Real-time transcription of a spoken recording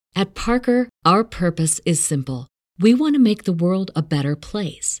At Parker, our purpose is simple. We want to make the world a better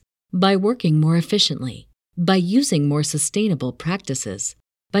place by working more efficiently, by using more sustainable practices,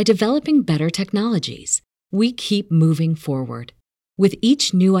 by developing better technologies. We keep moving forward. With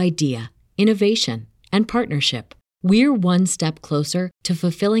each new idea, innovation, and partnership, we're one step closer to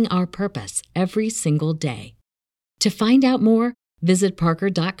fulfilling our purpose every single day. To find out more, visit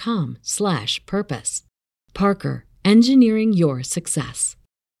parker.com/purpose. Parker, engineering your success.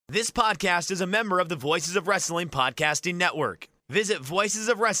 This podcast is a member of the Voices of Wrestling Podcasting Network. Visit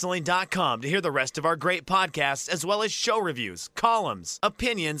voicesofwrestling.com to hear the rest of our great podcasts, as well as show reviews, columns,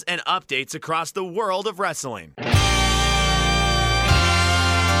 opinions, and updates across the world of wrestling.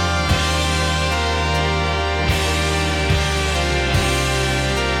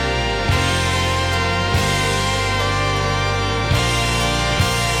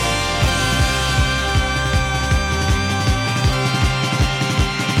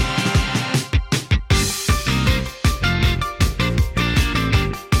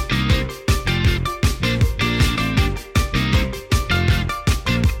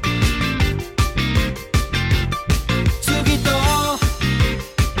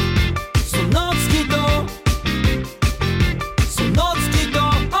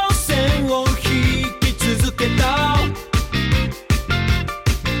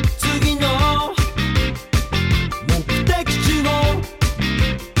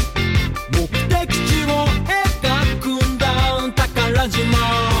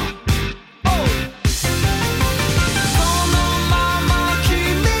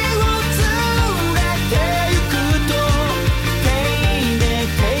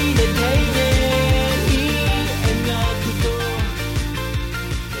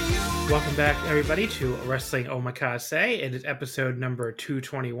 Everybody to Wrestling Omakase. It is episode number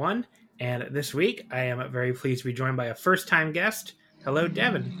 221, and this week I am very pleased to be joined by a first-time guest. Hello,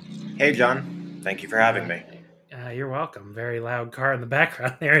 Devin. Hey, John. Thank you for having me. You're welcome. Very loud car in the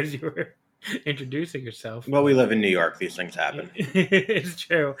background there as you were introducing yourself. Well, we live in New York. These things happen. It's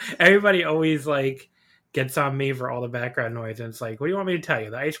true. Everybody always gets on me for all the background noise, and it's like, what do you want me to tell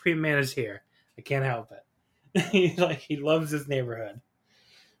you? The ice cream man is here. I can't help it. He loves this neighborhood,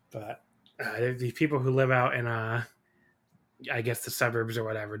 but. The people who live out in, I guess, the suburbs or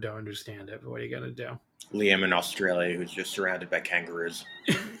whatever don't understand it, but what are you going to do? Liam in Australia, who's just surrounded by kangaroos.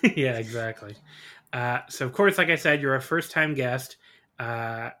 Yeah, exactly. So, of course, like I said, you're a first-time guest.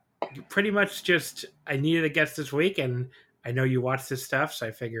 Pretty much just, I needed a guest this week, and I know you watch this stuff, so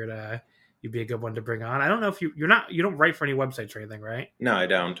I figured you'd be a good one to bring on. I don't know if you don't write for any websites or anything, right? No, I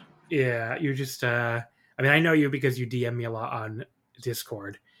don't. Yeah, you just, I know you because you DM me a lot on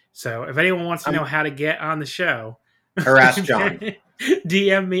Discord. So if anyone wants to know how to get on the show, harass John.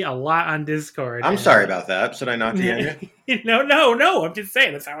 DM me a lot on Discord. I'm sorry about that. Should I not DM you? No. I'm just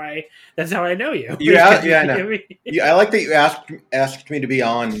saying that's how I know you. Yeah, I know. I like that you asked me to be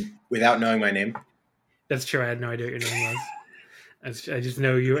on without knowing my name. That's true. I had no idea what your name was. I just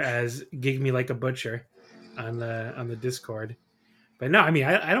know you as Gig Me Like a Butcher on the Discord. But no,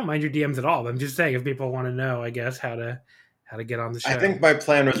 I don't mind your DMs at all. I'm just saying if people want to know, I guess how to get on the show. I think my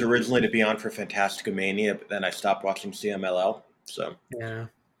plan was originally to be on for Fantastica Mania, but then I stopped watching CMLL. So yeah.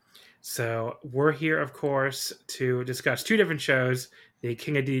 So we're here, of course, to discuss two different shows, the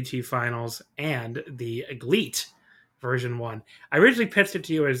King of DDT Finals and the GLEAT version 1. I originally pitched it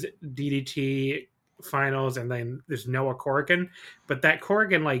to you as DDT Finals, and then there's Noah Corrigan, but that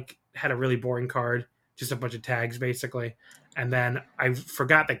Corrigan had a really boring card, just a bunch of tags basically. And then I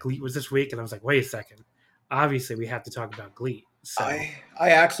forgot that GLEAT was this week, and I was like, wait a second. Obviously, we have to talk about GLEAT. So. I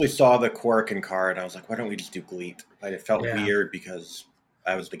actually saw the Corrigan card. I was like, why don't we just do GLEAT? But it felt weird because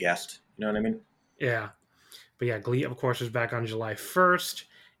I was the guest. You know what I mean? Yeah. But yeah, GLEAT, of course, was back on July 1st,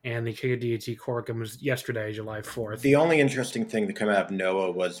 and the King of DDT Corrigan was yesterday, July 4th. The only interesting thing to come out of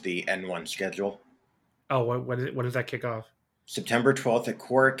Noah was the N1 schedule. Oh, what does that kick off? September 12th at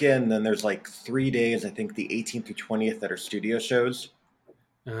Corrigan. Then there's 3 days, I think the 18th to 20th that are studio shows.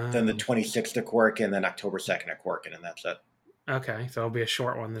 Then the 26th at Corrigan, then October 2nd at Corrigan, and that's it. Okay, so it'll be a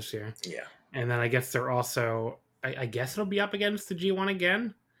short one this year. Yeah. And then I guess they're also, I guess it'll be up against the G1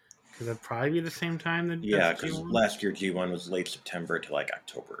 again? Because it'll probably be the same time. Yeah, because last year G1 was late September to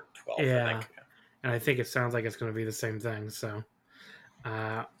October 12th, yeah. I think. Yeah. And I think it sounds like it's going to be the same thing, so.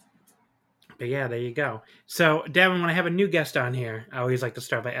 But yeah, there you go. So, Devin, when I have a new guest on here, I always like to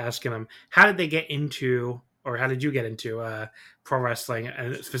start by asking them, how did they get into, or how did you get into pro wrestling?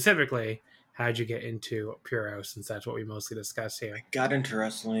 And specifically, how did you get into Puro, since that's what we mostly discuss here? I got into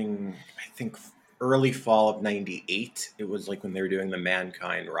wrestling, I think, early fall of 98. It was when they were doing the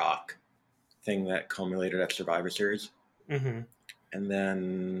Mankind Rock thing that culminated at Survivor Series. Mm-hmm. And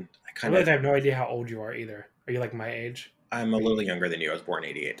then I have no idea how old you are either. Are you like my age? I'm a little younger than you. I was born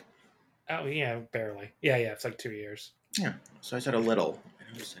 88. Oh, yeah, barely. Yeah, it's like 2 years. Yeah, so I said a little.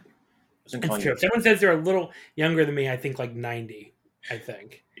 It's true. If someone says they're a little younger than me, I think like 90, I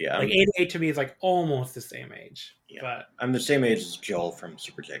think. Yeah. Like 88 to me is like almost the same age. Yeah. But I'm the same age as Joel from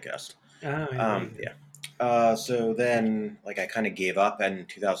Super J-Cast. Oh, yeah. So then, like, I kind of gave up in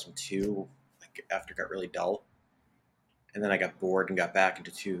 2002, like, after it got really dull. And then I got bored and got back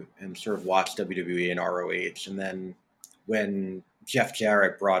and sort of watched WWE and ROH. And then when Jeff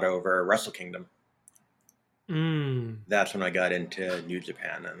Jarrett brought over Wrestle Kingdom, that's when I got into New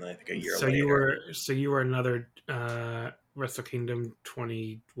Japan. And I think a year later. You were another Wrestle Kingdom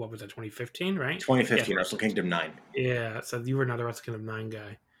 2015, right? 2015, Wrestle Kingdom 9. Yeah, so you were another Wrestle Kingdom 9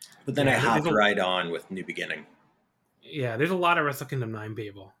 guy. But then I hopped right on with New Beginning. Yeah, there's a lot of Wrestle Kingdom 9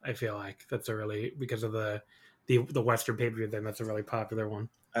 people, I feel like. That's a really, because of the Western pay-per-view thing, that's a really popular one.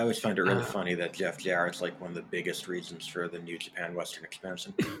 I always find it really funny that Jeff Jarrett's like one of the biggest reasons for the New Japan Western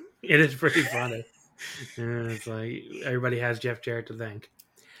expansion. It is pretty funny. It's like everybody has Jeff Jarrett to thank.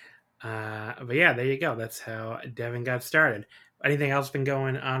 But yeah, there you go. That's how Devin got started. Anything else been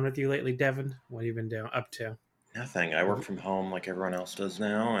going on with you lately, Devin? What have you been up to? Nothing. I work from home like everyone else does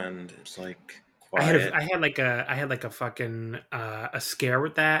now, and it's like quiet. I had like a fucking a scare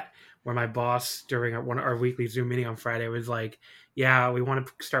with that, where my boss during our weekly Zoom meeting on Friday was like, "Yeah, we want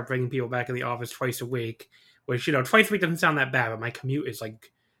to start bringing people back in the office twice a week." Which, twice a week doesn't sound that bad, but my commute is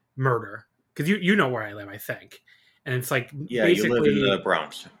like murder, because you know where I live, I think, and it's like you live in the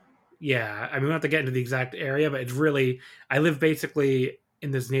Bronx. Yeah, I mean, we don't have to get into the exact area, but it's really, I live basically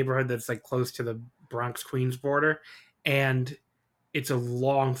in this neighborhood that's like close to the Bronx-Queens border, and it's a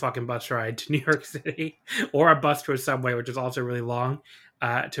long fucking bus ride to New York City, or a bus to a subway, which is also really long,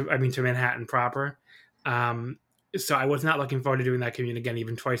 to Manhattan proper. So I was not looking forward to doing that commute again,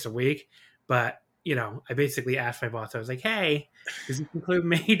 even twice a week, but I basically asked my boss, I was like, hey, does this include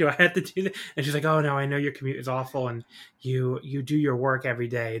me? Do I have to do that? And she's like, oh no, I know your commute is awful, and you do your work every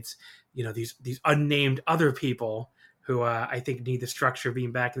day. It's, these unnamed other people who I think need the structure of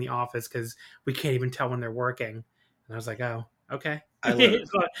being back in the office, because we can't even tell when they're working. And I was like, oh, okay. As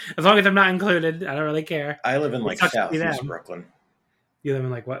long as I'm not included, I don't really care. I live in like Southeast Brooklyn. You live in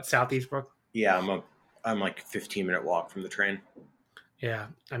like what? Southeast Brooklyn? Yeah, I'm like a 15-minute walk from the train. Yeah,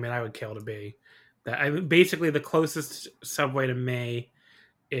 I mean, I would kill to be. Basically, the closest subway to me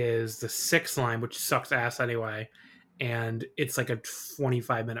is the 6th line, which sucks ass anyway, and it's like a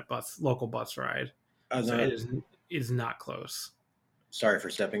 25-minute local bus ride. So it is not close. Sorry for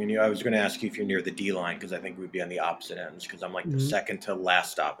stepping on you. I was going to ask you if you're near the D line, because I think we'd be on the opposite ends, because I'm like the second to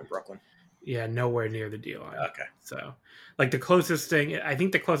last stop in Brooklyn. Yeah, nowhere near the D line. Okay. So, like the closest thing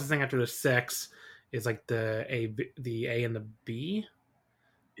after the 6 is like the A and the B.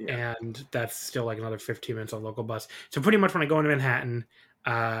 Yeah. And that's still like another 15 minutes on local bus. So pretty much when I go into Manhattan,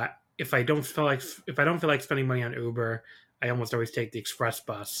 if I don't feel like spending money on Uber, I almost always take the express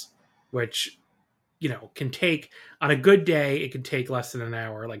bus, which can take, on a good day, it can take less than an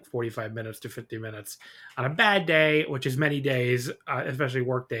hour, like 45 minutes to 50 minutes. On a bad day, which is many days, especially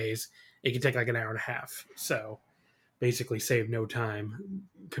work days, it can take like an hour and a half. So basically save no time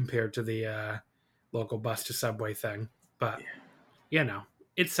compared to the local bus to subway thing. But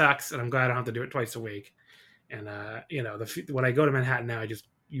it sucks, and I'm glad I don't have to do it twice a week. And when I go to Manhattan now, I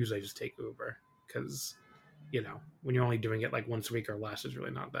usually just take Uber, because when you're only doing it like once a week or less, it's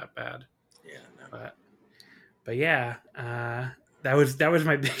really not that bad. Yeah. No. But yeah, that was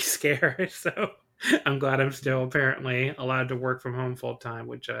my big scare. So I'm glad I'm still apparently allowed to work from home full time,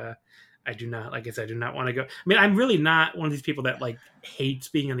 which I do not, like I said, I do not want to go. I mean, I'm really not one of these people that like hates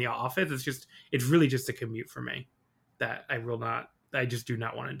being in the office. It's really just a commute for me that I just do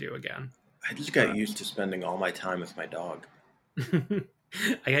not want to do again. I just got used to spending all my time with my dog.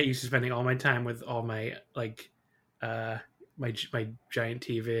 I got used to spending all my time with all my my giant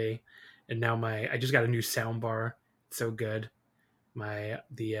TV, and now I just got a new sound bar. It's so good.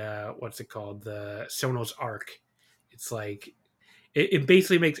 What's it called? The Sonos Arc. It's like it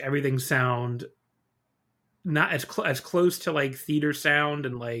basically makes everything sound not as close to like theater sound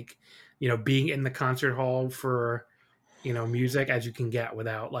and like being in the concert hall for music as you can get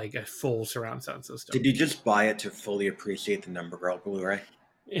without like a full surround sound system. Did you just buy it to fully appreciate the Number Girl Blu-ray?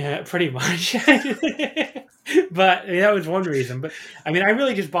 Yeah, pretty much. But that was one reason. But I mean, I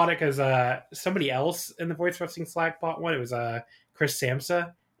really just bought it because somebody else in the Voice Wrestling Slack bought one. It was Chris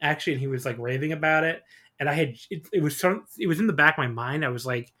Samsa actually, and he was like raving about it. And I had it was in the back of my mind. I was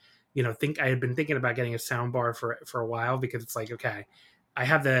like, I had been thinking about getting a sound bar for a while, because it's like, okay, I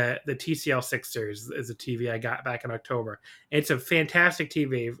have the TCL 6 series is a TV I got back in October. It's a fantastic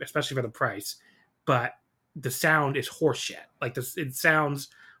TV, especially for the price, but the sound is horseshit. Like this, it sounds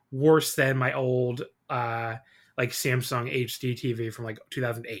worse than my old like Samsung HD TV from like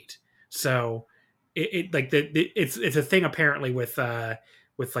 2008. So it like it's a thing apparently with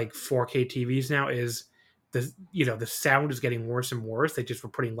like 4K TVs now is the sound is getting worse and worse. They just were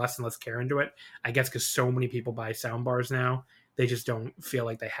putting less and less care into it. I guess because so many people buy sound bars now, they just don't feel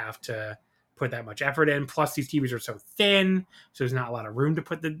like they have to put that much effort in. Plus, these TVs are so thin, so there's not a lot of room to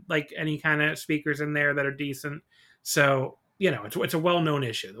put any kind of speakers in there that are decent. So it's a well-known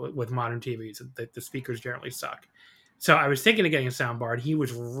issue with modern TVs that the speakers generally suck. So I was thinking of getting a soundbar, and he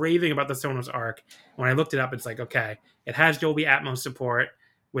was raving about the Sonos Arc. When I looked it up, it's like, okay, it has Dolby Atmos support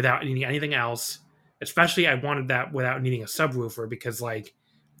without needing anything else. Especially, I wanted that without needing a subwoofer because like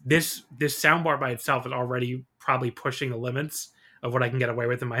this soundbar by itself is already probably pushing the limits of what I can get away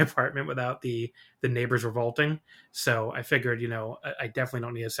with in my apartment without the neighbors revolting. So I figured, I definitely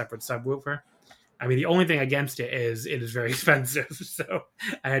don't need a separate subwoofer. I mean, the only thing against it is very expensive. So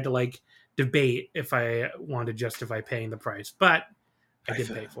I had to like debate if I wanted to justify paying the price, but I did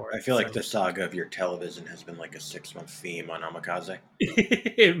pay for it. I feel like the saga of your television has been like a 6-month theme on Omakase.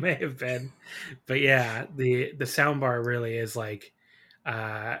 It may have been, but yeah, the soundbar really is like,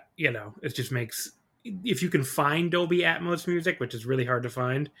 it just makes, if you can find Dolby Atmos music, which is really hard to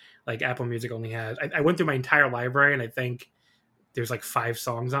find, like Apple Music only has, I went through my entire library and I think there's like 5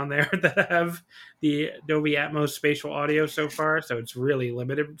 songs on there that have the Dolby Atmos spatial audio so far. So it's really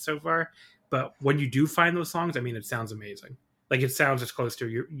limited so far. But when you do find those songs, I mean, it sounds amazing. Like it sounds as close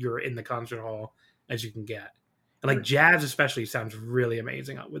to you're in the concert hall as you can get. And like jazz especially sounds really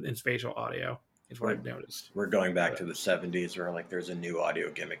amazing in spatial audio is what I've noticed. We're going back to the 70s where like there's a new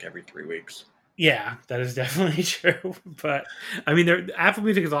audio gimmick every 3 weeks. Yeah, that is definitely true. But I mean, Apple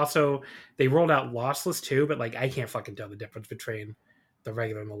Music is also, they rolled out lossless too, but like I can't fucking tell the difference between the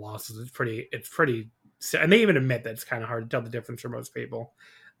regular and the lossless. It's pretty, and they even admit that it's kind of hard to tell the difference for most people.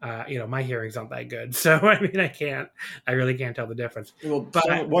 My hearing's not that good, so I mean, I really can't tell the difference. Well,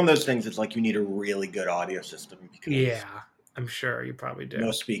 but one of those things is like you need a really good audio system. Because yeah, I'm sure you probably do.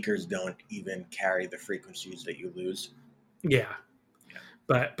 Most speakers don't even carry the frequencies that you lose. Yeah.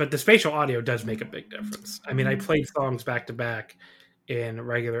 But the spatial audio does make a big difference. I mean, I played songs back to back in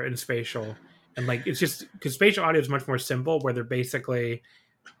regular and spatial, and like it's just because spatial audio is much more simple, where they're basically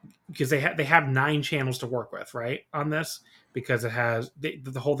because they have 9 channels to work with, right, on this, because it has the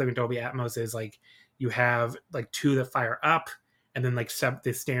whole thing with Dolby Atmos is like you have like 2 that fire up, and then like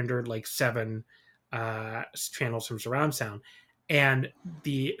the standard like 7 channels from surround sound. And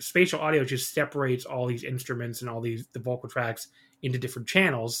the spatial audio just separates all these instruments and all the vocal tracks into different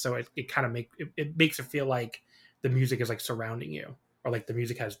channels, so it kind of makes it feel like the music is like surrounding you, or like the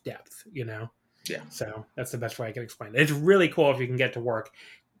music has depth, Yeah. So that's the best way I can explain it. It's really cool if you can get to work.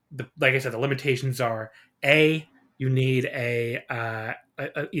 Like I said, the limitations are you need either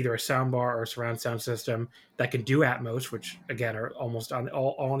a soundbar or a surround sound system that can do Atmos, which again are almost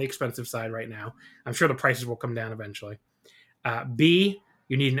all on the expensive side right now. I'm sure the prices will come down eventually. B,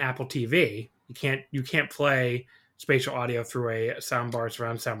 you need an Apple TV. You can't play spatial audio through a soundbar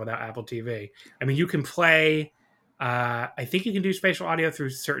surround sound without Apple TV. I mean, you can play. I think you can do spatial audio through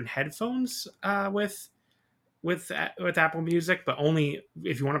certain headphones with Apple Music, but only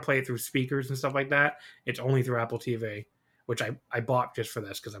if you want to play it through speakers and stuff like that. It's only through Apple TV, which I bought just for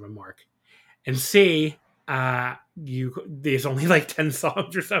this because I'm a mark. And C, there's only like 10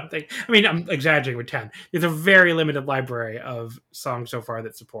 songs or something. I mean, I'm exaggerating with 10. There's a very limited library of songs so far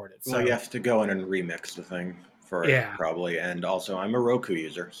that support it. So you have to go in and remix the thing for it, probably. And also, I'm a Roku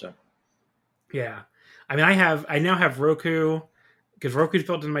user, so yeah. I mean, I now have Roku because Roku's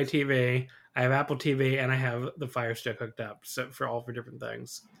built into my TV. I have Apple TV and I have the Fire Stick hooked up for different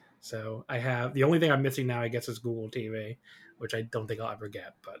things. So I have the only thing I'm missing now, I guess, is Google TV, which I don't think I'll ever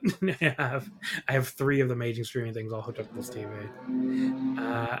get. But I have 3 of the amazing streaming things all hooked up to this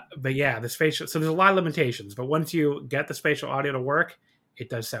TV. But yeah, the spatial. So there's a lot of limitations, but once you get the spatial audio to work, it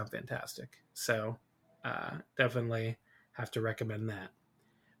does sound fantastic. So definitely have to recommend that.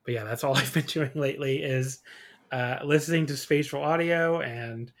 But yeah, that's all I've been doing lately is listening to spatial audio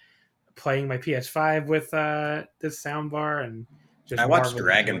and playing my PS5 with this soundbar. And just I watched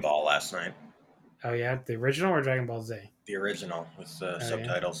Dragon Ball last night. Oh yeah, the original or Dragon Ball Z? The original with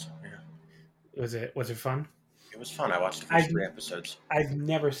subtitles. Yeah. Was it fun? It was fun. I watched the first 3 episodes. I've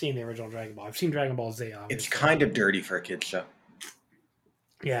never seen the original Dragon Ball. I've seen Dragon Ball Z. Obviously. It's kind of dirty for a kid's show.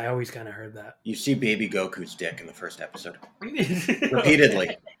 Yeah, I always kind of heard that. You see Baby Goku's dick in the first episode.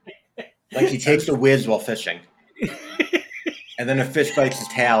 Repeatedly. Like he takes a whiz while fishing. And then a fish bites his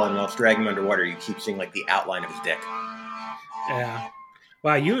tail, and while it's dragging him underwater, you keep seeing like the outline of his dick. Yeah.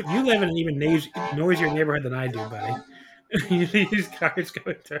 Wow, you live in an even noisier neighborhood than I do, buddy. These cars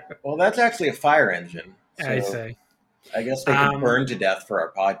going through. Well, that's actually a fire engine. So I say. I guess they could burn to death for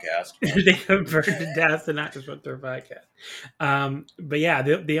our podcast. They could burn to death and not just put their podcast. But yeah,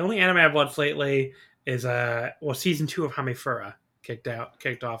 the only anime I've watched lately is season 2 of Hamefura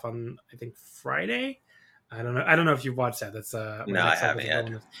kicked off on I think Friday. I don't know if you've watched that. That's no, I haven't yet.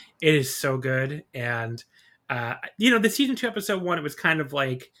 It is so good, and the season 2 episode 1, it was kind of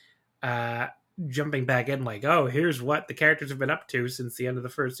like jumping back in, like, oh, here's what the characters have been up to since the end of the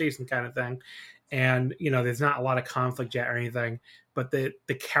first season, kind of thing. And there's not a lot of conflict yet or anything, but the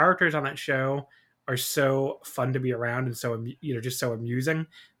characters on that show are so fun to be around and so just so amusing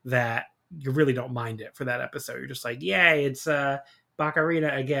that you really don't mind it for that episode. You're just like, yay, it's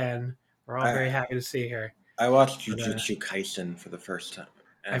Bacarina again. We're all very happy to see her. I watched Jujutsu Kaisen for the first time.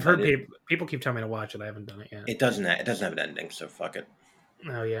 I've heard people keep telling me to watch it. I haven't done it yet. It doesn't have an ending, so fuck it.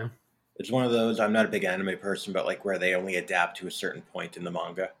 Oh yeah, it's one of those. I'm not a big anime person, but like where they only adapt to a certain point in the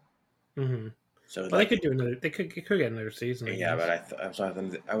manga. Mm-hmm. So they could do another. They could get another season. Yeah, but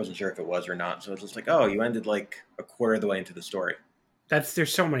I wasn't sure if it was or not. So it's just like, oh, you ended like a quarter of the way into the story.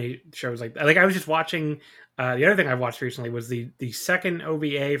 There's so many shows like that. Like I was just watching. The other thing I watched recently was the second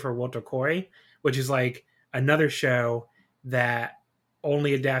OVA for Wotakoi, which is like another show that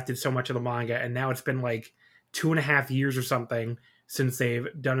only adapted so much of the manga, and now it's been like 2.5 years or something since they've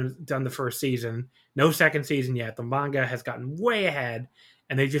done the first season. No second season yet. The manga has gotten way ahead,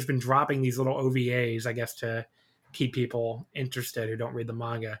 and they've just been dropping these little OVAs, I guess, to keep people interested who don't read the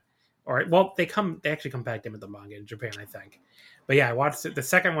manga. Or well, they actually come back in with the manga in Japan, I think. But yeah, I watched it. The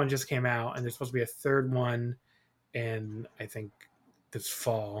second one just came out, and there's supposed to be a third one in, I think, this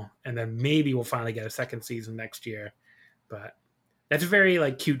fall, and then maybe we'll finally get a second season next year. But that's a very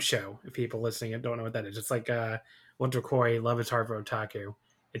like cute show. If people listening and don't know what that is, it's like Wotakoi, Love is Hard for Otaku.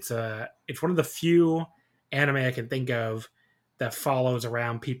 It's one of the few anime I can think of that follows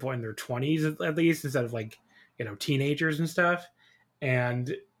around people in their 20s at least, instead of like teenagers and stuff.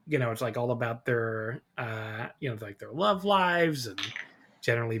 And it's like all about their like their love lives and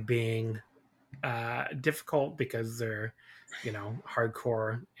generally being difficult because they're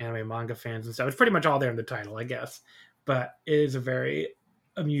hardcore anime manga fans and stuff. It's pretty much all there in the title, I guess, but it is a very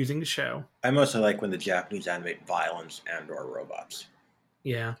amusing show. I mostly like when the Japanese animate violence and or robots.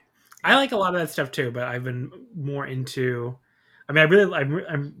 Yeah, I like a lot of that stuff too, but I've been more into. I mean,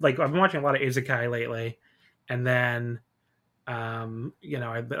 I'm been watching a lot of isekai lately, and then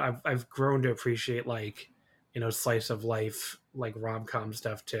I've grown to appreciate like slice of life like rom-com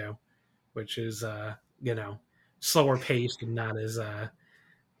stuff too, which is slower paced and not as I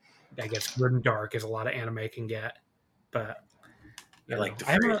guess grim dark as a lot of anime can get. But I like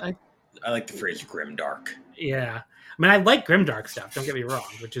the phrase grim dark. Yeah, I mean I like grim dark stuff. Don't get me wrong,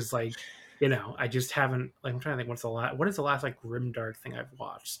 which is like I just haven't. Like, I'm trying to think what is the last like grim dark thing I've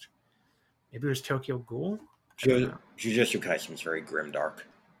watched? Maybe it was Tokyo Ghoul. Jujutsu Kaisen is very grim dark.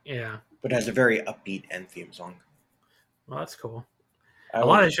 Yeah, but it has a very upbeat end theme song. Well, that's cool. A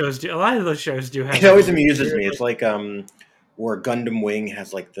lot of those shows do have. It always amuses me. It's like where Gundam Wing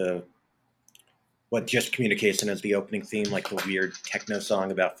has like Just Communication as the opening theme, like the weird techno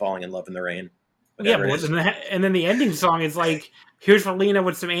song about falling in love in the rain. Yeah, and then the ending song is like, here's Relina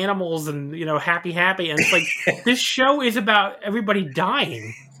with some animals and happy, and it's like this show is about everybody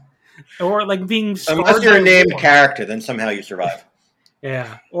dying or like being scarred. Unless you're a named character, then somehow you survive.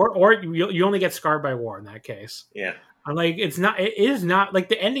 Yeah, or you only get scarred by war in that case. Yeah. I'm like, it is not like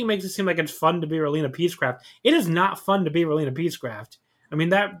the ending makes it seem like it's fun to be Relina Peacecraft. It is not fun to be Relina Peacecraft. I mean,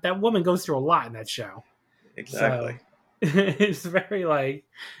 that woman goes through a lot in that show. Exactly. So, it's very like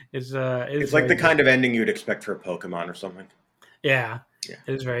it's like the kind of ending you'd expect for a Pokemon or something. Yeah.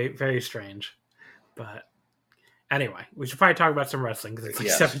 It is very, very strange. But anyway, we should probably talk about some wrestling because it's like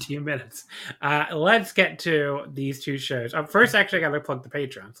 17 minutes. Let's get to these two shows. First, actually, I got to plug the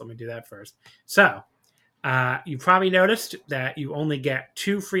Patreon, so let me do that first. So, you probably noticed that you only get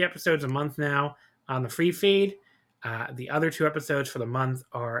 2 free episodes a month now on the free feed. The other 2 episodes for the month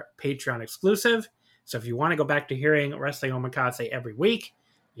are Patreon exclusive. So if you want to go back to hearing Wrestling Omakase every week,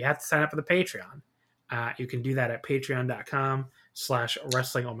 you have to sign up for the Patreon. You can do that at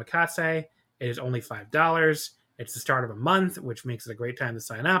patreon.com/Wrestling Omakase. It is only $5. It's the start of a month, which makes it a great time to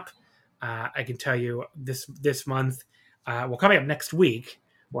sign up. I can tell you this month, coming up next week,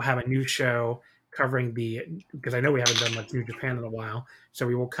 we'll have a new show covering because I know we haven't done much New Japan in a while, so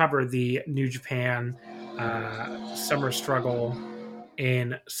we will cover the New Japan Summer Struggle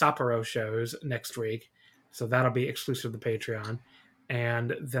in Sapporo shows next week. So that'll be exclusive to the Patreon.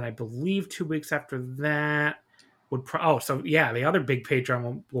 And then I believe 2 weeks after that the other big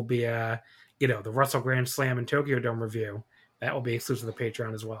Patreon will be the Russell Grand Slam and Tokyo Dome review. That will be exclusive to the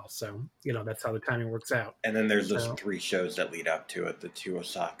Patreon as well. So, that's how the timing works out. And then there's those 3 shows that lead up to it, the 2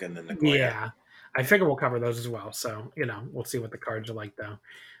 Osaka and then Nagoya. Yeah. I figure we'll cover those as well. So, we'll see what the cards are like, though.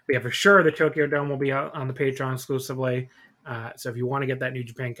 But yeah, for sure, the Tokyo Dome will be out on the Patreon exclusively. So if you want to get that New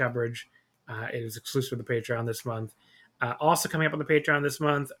Japan coverage, it is exclusive to the Patreon this month. Also coming up on the Patreon this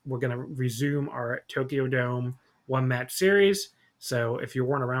month, we're going to resume our Tokyo Dome one-match series. So if you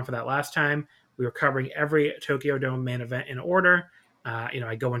weren't around for that last time, we were covering every Tokyo Dome main event in order.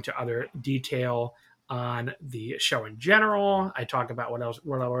 I go into other detail on the show in general. I talk about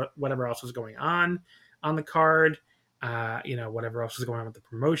whatever else was going on the card. Whatever else was going on with the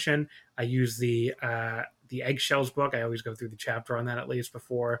promotion. I use the Eggshells book. I always go through the chapter on that at least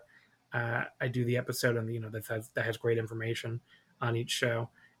before I do the episode, and that has great information on each show.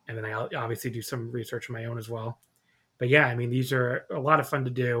 And then I obviously do some research of my own as well. But yeah, these are a lot of fun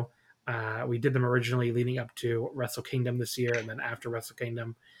to do. We did them originally leading up to Wrestle Kingdom this year, and then after Wrestle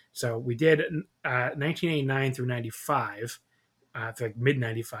Kingdom. So we did 1989 through 95, like mid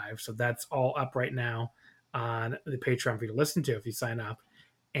 95. So that's all up right now on the Patreon for you to listen to if you sign up.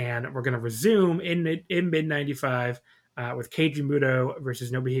 And we're going to resume in mid 95 with Keiji Muto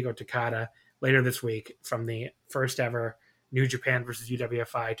versus Nobuhiko Takada later this week from the first ever New Japan versus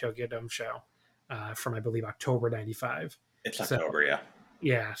UWFI Tokyo Dome show from, I believe, October 95. It's October, yeah.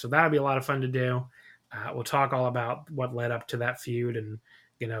 Yeah, so that'll be a lot of fun to do. We'll talk all about what led up to that feud and,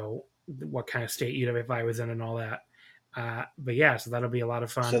 what kind of state UWFI was in and all that. But yeah, so that'll be a lot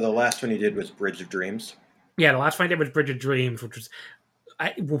of fun. So the last one you did was Bridge of Dreams? Yeah, the last one I did was Bridge of Dreams, which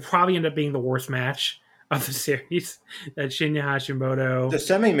will probably end up being the worst match of the series. That Shinya Hashimoto. The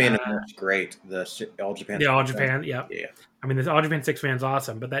semi-main event was great. The All Japan. The All Japan, yeah. The All Japan 6-man's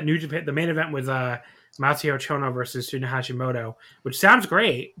awesome, but that New Japan, the main event was Masahiro Chono versus Shinya Hashimoto, which sounds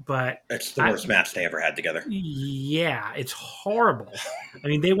great, but it's the worst match they ever had together. Yeah, it's horrible.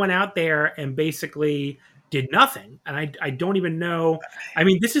 They went out there and basically did nothing, and I don't even know.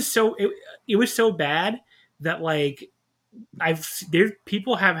 This is it was so bad that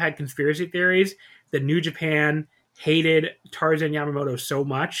people have had conspiracy theories that New Japan hated Tarzan Yamamoto so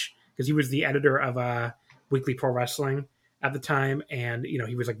much because he was the editor of Weekly Pro Wrestling at the time, and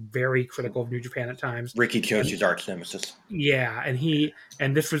he was very critical of New Japan at times. Ricky Kyoshi's arch nemesis. Yeah, and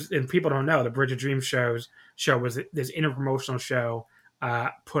people don't know, the Bridge of Dreams show was this interpromotional show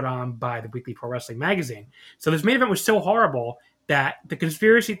put on by the Weekly Pro Wrestling magazine. So this main event was so horrible that the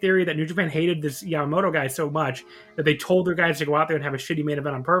conspiracy theory that New Japan hated this Yamamoto guy so much that they told their guys to go out there and have a shitty main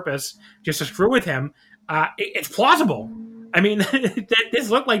event on purpose just to screw with him. It's plausible. This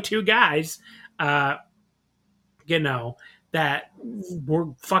looked like two guys, that were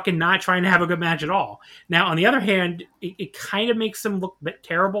fucking not trying to have a good match at all. Now, on the other hand, it kind of makes them look a bit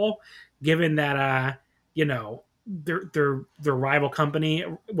terrible, given that, their rival company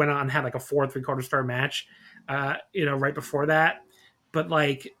went on and had a 4 3/4 star match, right before that. But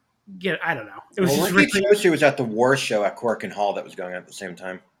I don't know. It was just Ricky Kyoshi was at the War show at Cork Hall that was going on at the same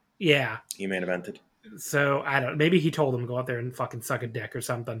time. Yeah. He main evented. So I don't. Maybe he told him to go out there and fucking suck a dick or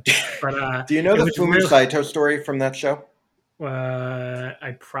something. But do you know the Fumi Saito story from that show?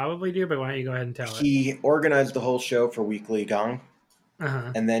 I probably do, but why don't you go ahead and tell it? He organized the whole show for Weekly Gong,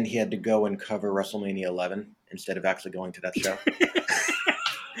 uh-huh. and then he had to go and cover WrestleMania 11 instead of actually going to that show.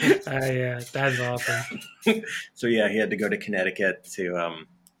 Yeah, that's awesome. So yeah, he had to go to Connecticut to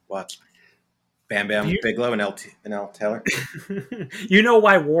watch Bam Bam Bigelow and L. Taylor. You know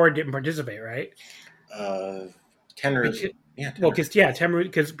why Ward didn't participate, right? Tenryu.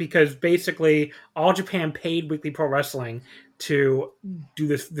 Tenryu, because basically All Japan paid Weekly Pro Wrestling to do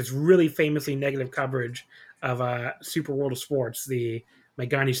this really famously negative coverage of Super World of Sports, the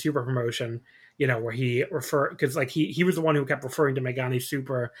Megani Super promotion. Where he because he was the one who kept referring to Megani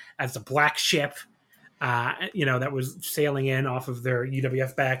Super as the black ship, that was sailing in off of their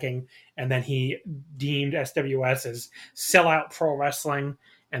UWF backing, and then he deemed SWS as sellout pro wrestling,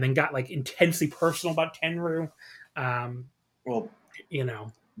 and then got intensely personal about Tenryu.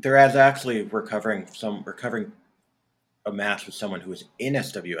 They're actually recovering a match with someone who was in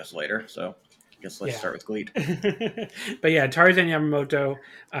SWS later. So I guess let's start with GLEAT. But yeah, Tarzan Yamamoto.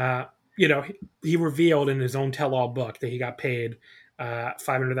 He revealed in his own tell-all book that he got paid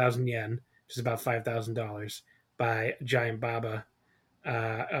 500,000 yen, which is about $5,000, by Giant Baba,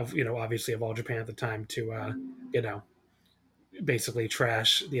 obviously of All Japan at the time, to basically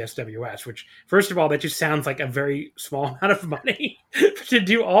trash the SWS. Which, first of all, that just sounds like a very small amount of money. to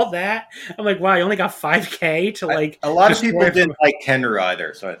do all that. I'm like, wow, you only got 5K to like. A lot of people destroy didn't like Tenru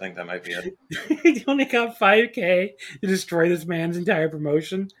either, so I think that might be it. You only got 5K to destroy this man's entire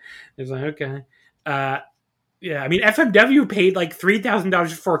promotion. It's like, okay. Yeah, I mean, FMW paid like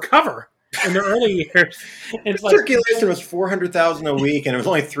 $3,000 for a cover in the early years. It's like, Circulation was $400,000 a week, and it was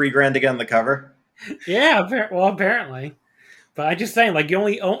only $3,000 to get on the cover. yeah, well, apparently. But I'm just saying, like, you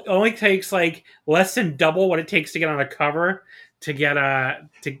only takes like less than double what it takes to get on a cover to get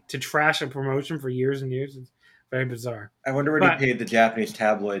to trash a promotion for years and years. It's very bizarre. I wonder what he paid the Japanese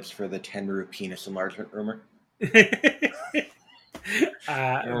tabloids for the Tenru penis enlargement rumor.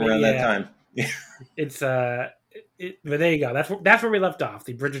 Around that time. It's but there you go. That's where we left off.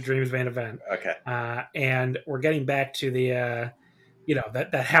 The Bridge of Dreams main event. Okay. And we're getting back to the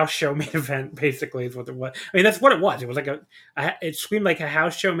that house show main event. Basically, is what it was. I mean, that's what it was. It was like it screamed like a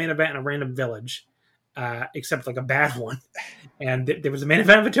house show main event in a random village, except like a bad one. And there was a main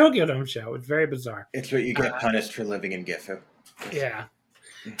event of a Tokyo Dome show. It's very bizarre. It's what you get punished for living in Gifu. Yeah.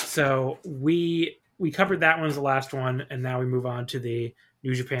 So we covered that one as the last one, and now we move on to the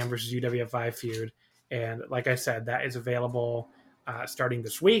New Japan versus UWF feud. And like I said, that is available starting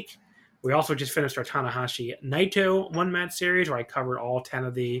this week. We also just finished our Tanahashi Naito one-match series where I covered all 10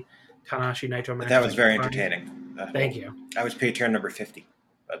 of the Tanahashi Naito matches. That was very entertaining. Thank you. I was Patreon number 50,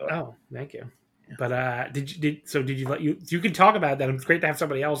 by the way. Oh, thank you. Yeah. But did you can talk about that. It's great to have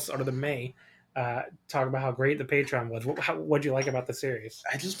somebody else other than me talk about how great the Patreon was. What'd you like about the series?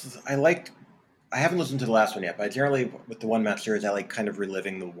 I haven't listened to the last one yet, but generally with the one-match series, I like kind of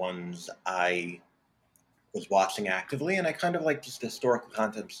reliving the ones I was watching actively, and I kind of like just the historical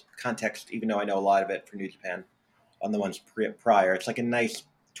context, even though I know a lot of it for New Japan on the ones prior. It's like a nice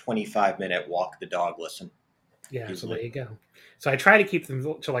 25-minute walk the dog listen. Yeah, easily. So there you go. So I try to keep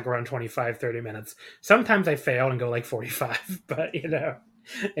them to like around 25, 30 minutes. Sometimes I fail and go like 45, but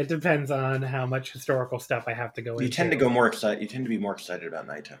it depends on how much historical stuff I have to go into. You tend to be more excited about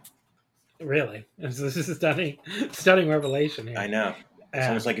Naito. Really? This is a stunning revelation here. I know. It's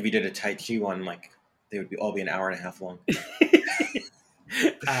almost like if you did a Taichi one, like they would all be an hour and a half long.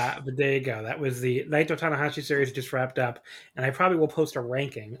 But there you go. That was the Naito Tanahashi series just wrapped up, and I probably will post a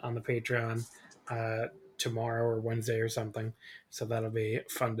ranking on the Patreon tomorrow or Wednesday or something. So that'll be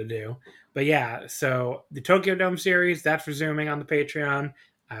fun to do. But yeah, so the Tokyo Dome series, that's resuming on the Patreon.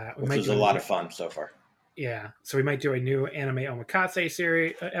 Which is a lot of fun so far. Yeah, so we might do a new Anime Omakase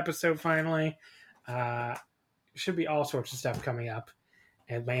series episode finally. Should be all sorts of stuff coming up.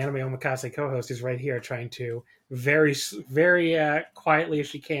 And my Anime Omakase co-host is right here trying to very, very quietly as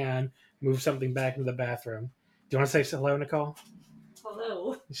she can move something back into the bathroom. Do you want to say hello, Nicole?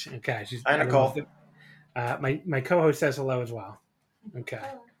 Hello. Okay. Hi, Nicole. My co-host says hello as well. Okay.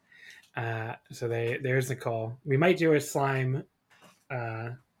 So there's Nicole. We might do a slime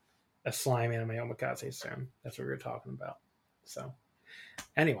Anime Omakase soon. That's what we were talking about. So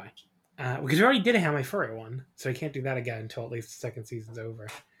anyway, because we already did a Hammy Furry one, so I can't do that again until at least the second season's over.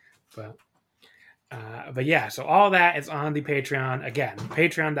 But yeah, so all that is on the Patreon. Again,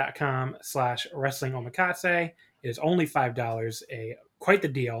 patreon.com/wrestling omakase. It is only $5, quite the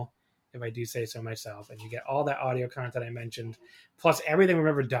deal, if I do say so myself. And you get all that audio content I mentioned, plus everything we've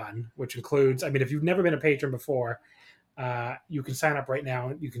ever done, which includes, I mean, if you've never been a patron before, you can sign up right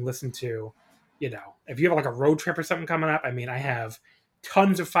now. You can listen to, if you have like a road trip or something coming up. I mean, I have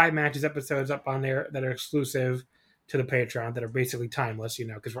tons of 5 matches episodes up on there that are exclusive to the Patreon that are basically timeless,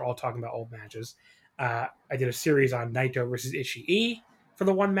 because we're all talking about old matches. I did a series on Naito versus Ishii for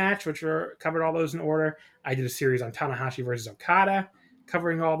the one match, which covered all those in order. I did a series on Tanahashi versus Okada,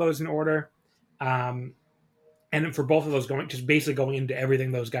 covering all those in order. And for both of those, basically going into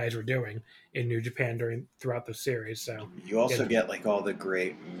everything those guys were doing in New Japan throughout the series. So you also get like all the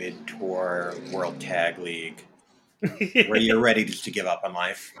great mid-tour World Tag League, where you're ready just to give up on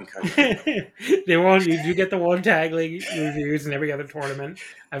life because they won't. You do get the World Tag League reviews and every other tournament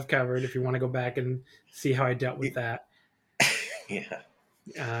I've covered. If you want to go back and see how I dealt with that, yeah.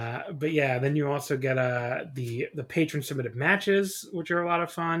 But yeah, then you also get the patron submitted matches, which are a lot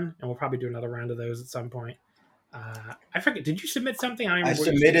of fun, and we'll probably do another round of those at some point. I forget. Did you submit something? I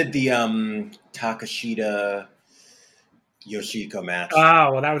submitted the Takashita Yoshiko match.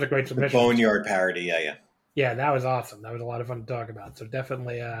 Oh, well, that was a great submission. The Boneyard parody, yeah. Yeah, that was awesome. That was a lot of fun to talk about. So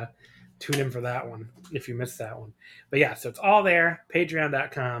definitely tune in for that one if you missed that one. But yeah, so it's all there.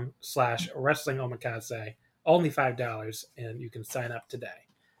 Patreon.com/wrestling omakase. Only $5, and you can sign up today.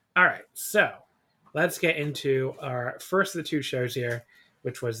 All right, so let's get into our first of the 2 shows here,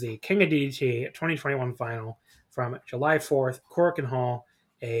 which was the King of DDT 2021 final from July 4th, Korakuen Hall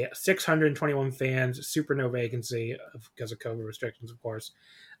a 621 fans, super no vacancy because of COVID restrictions, of course.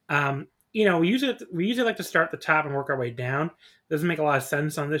 We usually like to start at the top and work our way down. Doesn't make a lot of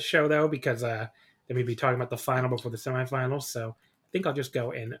sense on this show though, because then we'd be talking about the final before the semifinals. So I think I'll just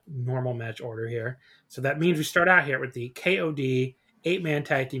go in normal match order here. So that means we start out here with the KOD 8-man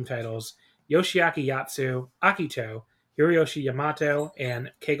tag team titles. Yoshiaki Yatsu, Akito, Hiroyoshi Yamato,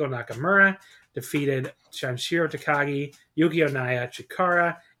 and Keigo Nakamura defeated Shanshiro Takagi, Yukio Naya,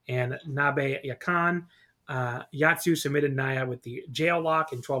 Chikara, and Nabe Yakan. Yatsu submitted Naya with the jail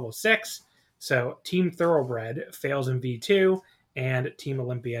lock in 1206. So Team Thoroughbred fails in V2, and Team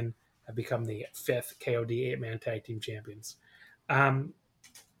Olympian have become the 5th KOD 8-man tag team champions.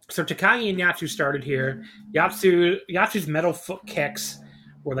 So Takagi and Yatsu started here. Yatsu's metal foot kicks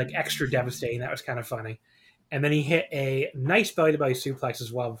were like extra devastating. That was kind of funny. And then he hit a nice belly-to-belly suplex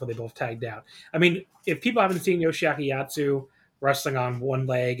as well before they both tagged out. I mean, if people haven't seen Yoshiaki Yatsu wrestling on one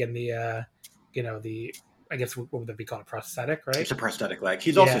leg and the I guess what would that be called, a prosthetic, right? It's a prosthetic leg.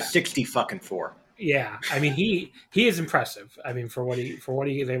 He's also 60-4. Yeah, I mean he is impressive. I mean for what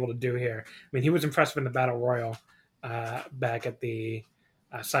he is able to do here. I mean he was impressive in the Battle Royal back at the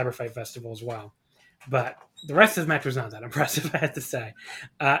Cyber Fight Festival as well. But the rest of his match was not that impressive, I have to say.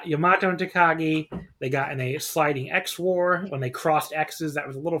 Yamato and Takagi, they got in a sliding X war when they crossed X's. That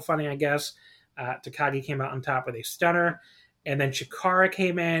was a little funny, I guess. Takagi came out on top with a stunner. And then Chikara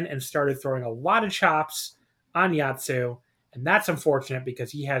came in and started throwing a lot of chops on Yatsu. And that's unfortunate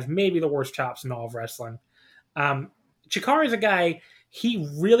because he has maybe the worst chops in all of wrestling. Chikara is a guy, he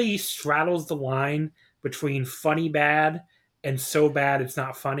really straddles the line between funny bad and so bad it's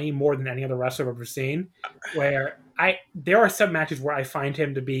not funny more than any other wrestler I've ever seen. Where there are some matches where I find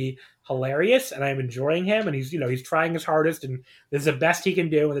him to be hilarious and I'm enjoying him, and he's trying his hardest and this is the best he can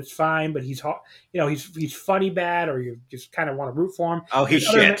do and it's fine, but he's funny bad, or you just kind of want to root for him. Oh, he's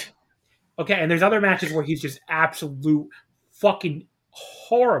shit. Okay, and there's other matches where he's just absolute fucking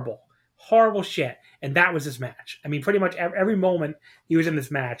horrible shit, and that was this match. I mean, pretty much every moment he was in this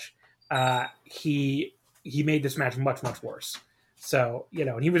match, he made this match much, much worse. So,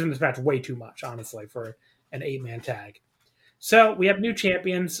 and he was in this match way too much, honestly, for an 8-man tag. So we have new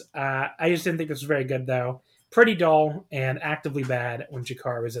champions. I just didn't think this was very good, though. Pretty dull and actively bad when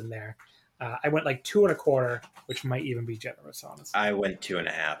Chikara was in there. I went like 2.25, which might even be generous, honestly. I went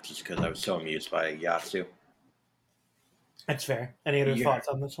 2.5 just because I was so amused by Yatsu. That's fair. Any other thoughts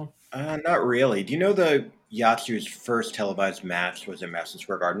on this one? Not really. Do you know the Yatsu's first televised match was in Madison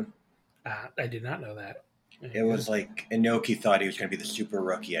Square Garden? I did not know that. It was like Inoki thought he was going to be the super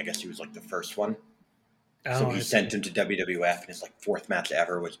rookie. I guess he was like the first one. So he sent him to WWF, and his like 4th match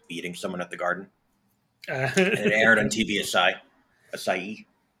ever was beating someone at the Garden. And it aired on TV Asahi.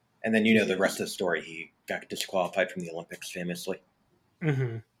 And then the rest of the story. He got disqualified from the Olympics famously.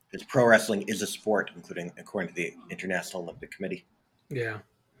 Mm-hmm. Because pro wrestling is a sport, including according to the International Olympic Committee. Yeah.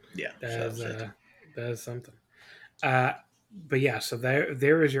 Yeah. That is something. But yeah, so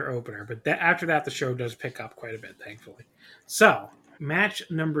there is your opener. But after that, the show does pick up quite a bit, thankfully. So, match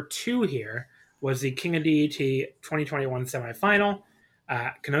number 2 here was the King of DDT 2021 semifinal.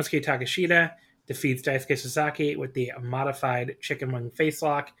 Konosuke Takeshita defeats Daisuke Sasaki with the modified chicken wing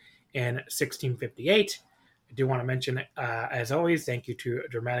facelock in 1658. I do want to mention, as always, thank you to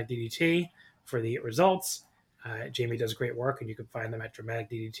Dramatic DDT for the results. Jamie does great work, and you can find them at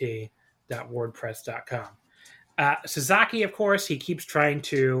dramaticddt.wordpress.com. Sasaki, of course, he keeps trying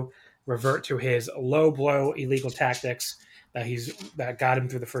to revert to his low blow illegal tactics that got him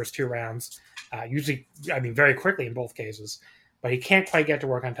through the first 2 rounds. Usually, I mean, very quickly in both cases, but he can't quite get to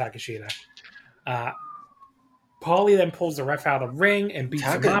work on Takeshita. Paulie then pulls the ref out of the ring and beats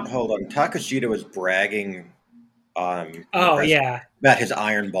him up. Hold on, Takeshita was bragging about his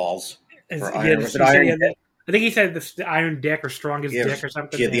iron balls. Was it iron? I think he said the iron dick or strongest dick or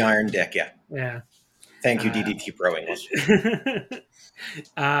something. Yeah, the iron dick. Yeah. Yeah. Thank you, DDT Pro English.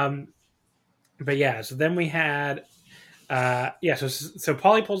 But yeah, so then we had, so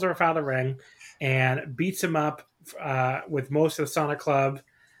Paulie pulls the ref out of the ring and beats him up with most of the Sonic Club,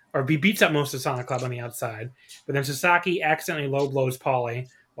 or he beats up most of the Sonic Club on the outside. But then Sasaki accidentally low blows Paulie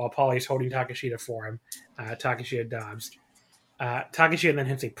while Paulie's holding Takeshita for him. Takeshita dodged. Takeshita then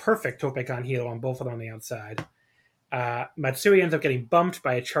hits a perfect tope con heel on both of them on the outside. Matsui ends up getting bumped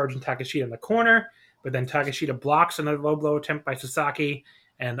by a charging Takeshita in the corner. But then Takeshita blocks another low blow attempt by Sasaki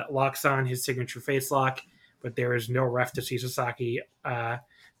and locks on his signature face lock. But there is no ref to see Sasaki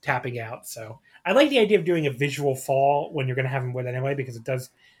tapping out. So I like the idea of doing a visual fall when you're going to have him win anyway, because it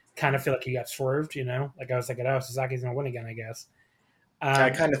does kind of feel like he got swerved, Like I was thinking, Sasaki's going to win again, I guess. I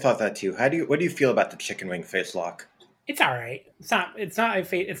kind of thought that too. What do you feel about the chicken wing face lock? It's all right. It's not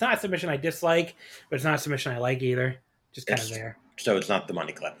a submission I dislike, but it's not a submission I like either. Just kind of there. So it's not the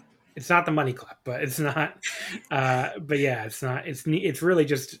money clip. It's not the money clip, but it's not. But yeah, it's not. It's really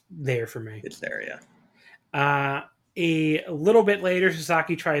just there for me. It's there, yeah. A little bit later,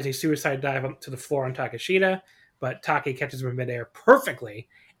 Sasaki tries a suicide dive up to the floor on Takeshita, but Take catches him in midair perfectly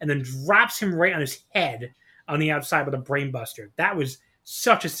and then drops him right on his head on the outside with a brainbuster. That was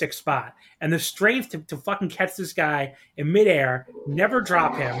such a sick spot. And the strength to fucking catch this guy in midair, never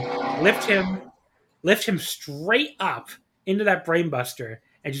drop him, lift him straight up into that brainbuster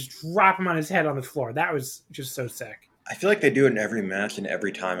and just drop him on his head on the floor. That was just so sick. I feel like they do it in every match and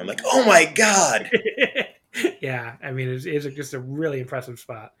every time. I'm like, oh my God. Yeah, I mean, it's just a really impressive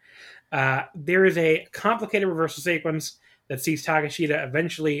spot. There is a complicated reversal sequence that sees Takeshita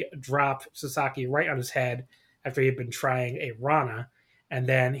eventually drop Sasaki right on his head after he had been trying a Rana. And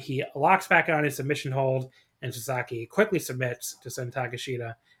then he locks back on his submission hold, and Sasaki quickly submits to send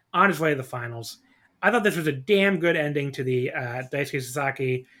Takeshita on his way to the finals. I thought this was a damn good ending to the Daisuke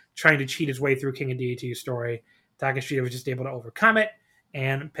Sasaki trying to cheat his way through King of DDT story. Takeshita was just able to overcome it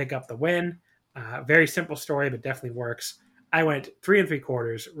and pick up the win. Very simple story, but definitely works. I went 3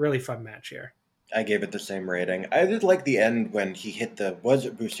 3/4. Really fun match here. I gave it the same rating. I did like the end when he hit the, what was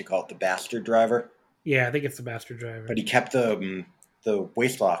it Booster called? The bastard driver? Yeah, I think it's the bastard driver. But he kept the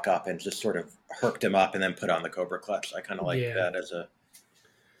waist lock up and just sort of herked him up and then put on the Cobra Clutch. I kind of like that as a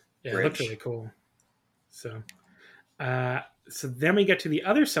bridge. It looked really cool. So then we get to the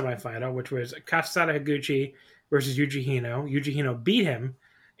other semifinal, which was Kasada Higuchi versus Yuji Hino. Yuji Hino beat him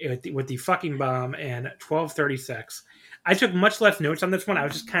with the fucking bomb and 12:36. I took much less notes on this one. I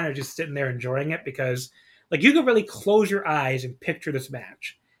was just kind of just sitting there enjoying it because, like, you could really close your eyes and picture this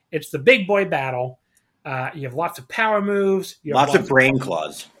match. It's the big boy battle. You have lots of power moves. Lots of brain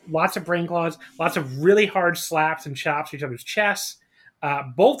claws. Lots of brain claws. Lots of really hard slaps and chops to each other's chests.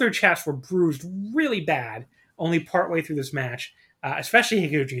 Both their chests were bruised really bad only partway through this match, especially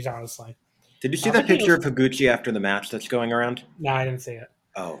Higuchi's, honestly. Did you see that picture of Higuchi after the match that's going around? No, I didn't see it.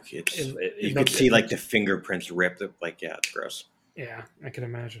 Oh, you could see like the fingerprints ripped. Like, yeah, it's gross. Yeah, I can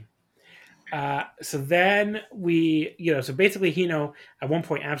imagine. So then so basically Hino at one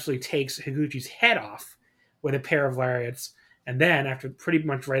point absolutely takes Higuchi's head off with a pair of lariats. And then pretty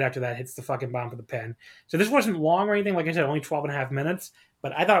much right after that hits the fucking bomb for the pin. So this wasn't long or anything. Like I said, only 12 and a half minutes,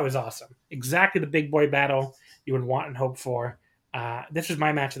 but I thought it was awesome. Exactly the big boy battle you would want and hope for. This was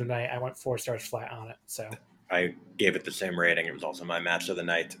my match of the night. I went 4 stars flat on it. So I gave it the same rating. It was also my match of the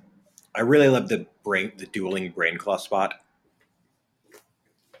night. I really love the dueling brain claw spot.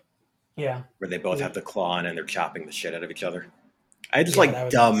 Yeah. Where they both have the claw on and they're chopping the shit out of each other. I just like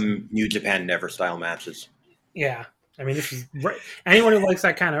dumb awesome. New Japan Never style matches. Yeah. I mean, this is anyone who likes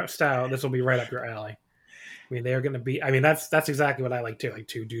that kind of style, this will be right up your alley. I mean, they're going to be, I mean, that's exactly what I like too. Like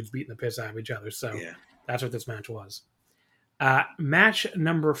 2 dudes beating the piss out of each other. So that's what this match was. Match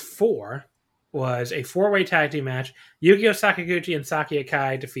number 4 was a 4-way tag team match. Yukio Sakaguchi and Saki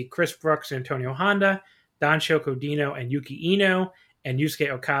Akai defeat Chris Brooks and Antonio Honda, Don Shoko Dino and Yuki Ino, and Yusuke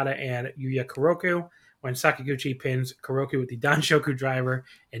Okada and Yuya Kuroku when Sakaguchi pins Kuroku with the Don Shoko driver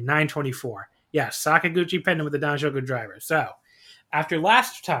in 9:24. Yes, Sakaguchi pinned him with the Don Shoko driver. So, after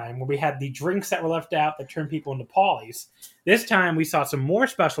last time where we had the drinks that were left out that turned people into Paulies, this time we saw some more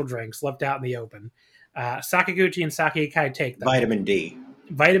special drinks left out in the open. Sakaguchi and Saki Akai take them. Vitamin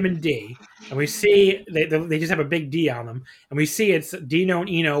D. And we see they just have a big D on them. And we see it's Dino and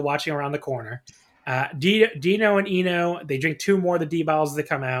Ino watching around the corner. Dino and Ino, they drink 2 more of the D bottles as they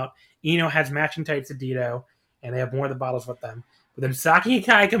come out. Ino has matching tights to Dino, and they have more of the bottles with them. But then Saki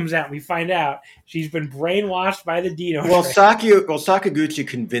Akai comes out, and we find out she's been brainwashed by the Dino. Sakaguchi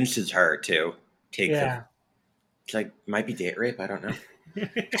convinces her to take them. It's like, might be date rape, I don't know.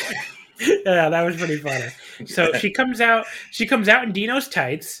 Yeah, that was pretty funny. So she comes out in Dino's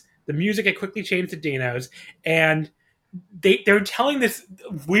tights. The music had quickly changed to Dino's, and they're telling this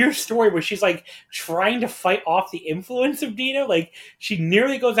weird story where she's like trying to fight off the influence of Dino. Like she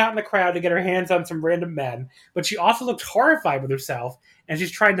nearly goes out in the crowd to get her hands on some random men, but she also looks horrified with herself, and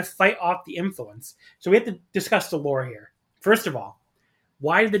she's trying to fight off the influence. So we have to discuss the lore here. First of all,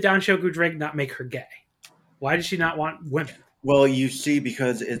 why did the Don Shoku drink not make her gay? Why did she not want women? Well, you see,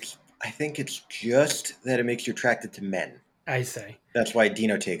 because I think it's just that it makes you attracted to men. I say. That's why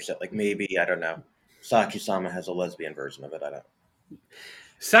Dino takes it. Like maybe, I don't know. Saki-sama has a lesbian version of it. I don't.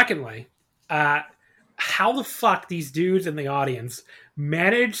 Secondly, how the fuck these dudes in the audience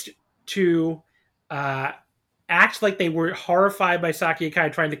managed to act like they were horrified by Saki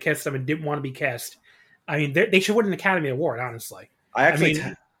Akai trying to kiss them and didn't want to be kissed. I mean, they should win an Academy Award, honestly.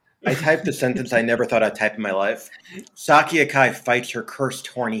 I typed the sentence I never thought I'd type in my life. Saki Akai fights her cursed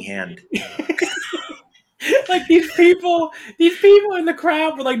horny hand. Like these people in the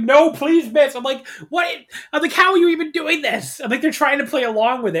crowd were like, "No, please, miss." I'm like, "What?" I'm like, "How are you even doing this?" I'm like, they're trying to play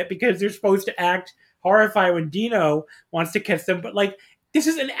along with it because they're supposed to act horrified when Dino wants to kiss them, but like, this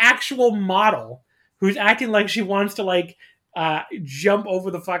is an actual model who's acting like she wants to like jump over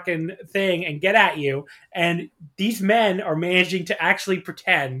the fucking thing and get at you, and these men are managing to actually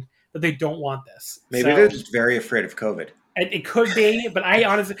pretend that they don't want this. Maybe they're just very afraid of COVID. It could be, but I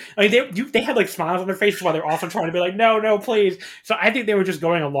honestly, they had like smiles on their faces while they're also trying to be like, no, please. So I think they were just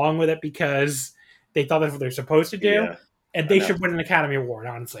going along with it because they thought that's what they're supposed to do, and they should win an Academy Award.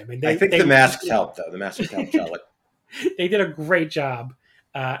 Honestly, I think the masks helped, though. The masks helped. They did a great job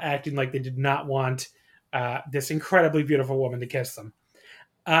acting like they did not want this incredibly beautiful woman to kiss them.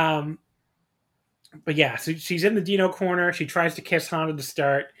 But yeah, so she's in the Dino corner. She tries to kiss Honda to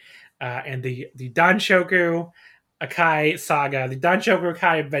start, and the Danshoku Akai saga, the Danshoku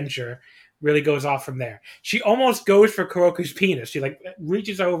Akai adventure, really goes off from there. She almost goes for Kuroko's penis. She like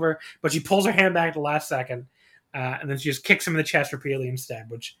reaches over, but she pulls her hand back at the last second, and then she just kicks him in the chest repeatedly instead.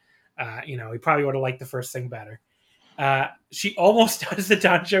 Which, he probably would have liked the first thing better. She almost does the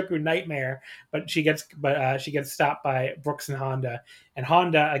Danshoku Nightmare, but she gets stopped by Brooks and Honda. And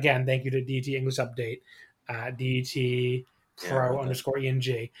Honda, again, thank you to DT English Update, DT Pro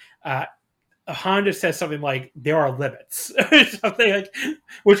 _ENG. Honda says something like, "There are limits," something like,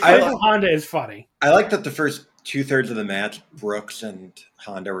 which for Honda is funny. I like that the first 2/3 of the match, Brooks and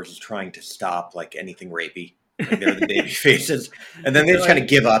Honda were just trying to stop like anything rapey. Like they're the baby faces, and then they just kind of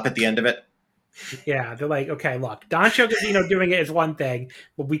give up at the end of it. Yeah, they're like, okay, look, Danshoku doing it is one thing,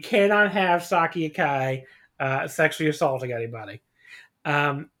 but we cannot have Saki Akai sexually assaulting anybody.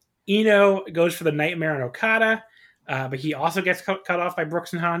 Ino goes for the Nightmare on Okada. But he also gets cut off by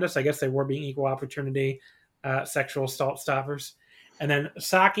Brooks and Honda, so I guess they were being equal opportunity sexual assault stoppers. And then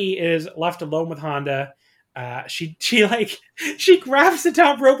Saki is left alone with Honda. She grabs the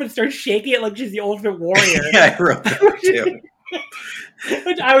top rope and starts shaking it like she's the Ultimate Warrior. Yeah, I wrote that too.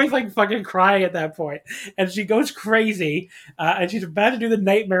 Which I was like fucking crying at that point. And she goes crazy, and she's about to do the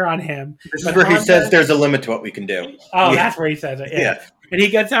Nightmare on him. This is where he says there's a limit to what we can do. Oh, that's where he says it. Yeah. And he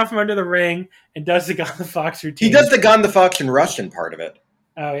gets out from under the ring and does the Gon the Fox routine. He does the Gon the Fox in Russian part of it.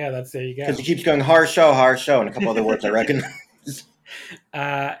 Oh, yeah, there you go. Because he keeps going, harsho, and a couple other words I recognize.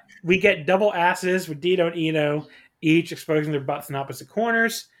 We get double asses with Dino and Ino, each exposing their butts in opposite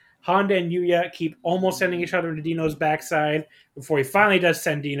corners. Honda and Yuya keep almost sending each other into Dino's backside before he finally does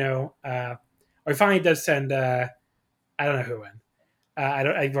send Dino, I don't know who in.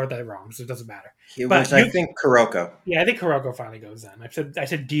 I wrote that wrong, so it doesn't matter. I think Kuroko. Yeah, I think Kuroko finally goes in. I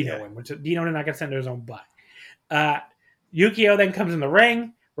said Dino in, which Dino did not get sent to his own butt. Yukio then comes in the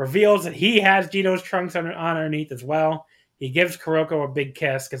ring, reveals that he has Dino's trunks underneath as well. He gives Kuroko a big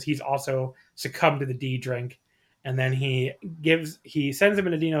kiss because he's also succumbed to the D drink. And then he sends him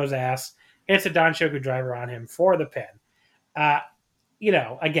into Dino's ass, hits a Danshoku driver on him for the pin.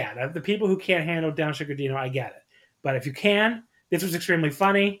 Again, the people who can't handle Danshoku Dino, I get it. But if you can, this was extremely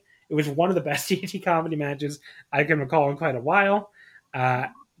funny. It was one of the best DT comedy matches I can recall in quite a while.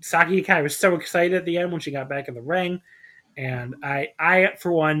 Saki Akai was so excited at the end when she got back in the ring. And I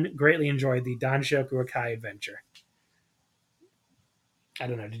for one, greatly enjoyed the Danshoku Akai adventure. I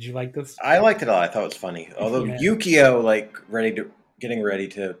don't know. Did you like this? I liked it a lot. I thought it was funny. Although Yukio, getting ready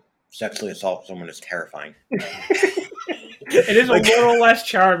to sexually assault someone is terrifying. It is a little less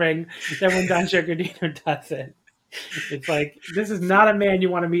charming than when Danshoku Dino does it. It's like, this is not a man you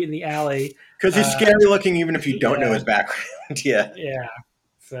want to meet in the alley. Because he's scary looking even if you don't know his background. Yeah. Yeah.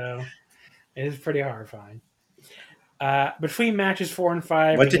 So, it is pretty horrifying. Between matches 4 and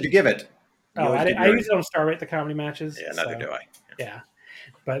 5. What did you give it? I usually don't star rate the comedy matches. Yeah, neither do I. Yeah.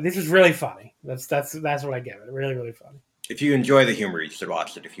 But this was really funny. That's what I give it. Really, really funny. If you enjoy the humor, you should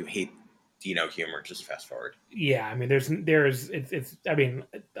watch it. If you hate Dino humor, just fast forward. Yeah, I mean, I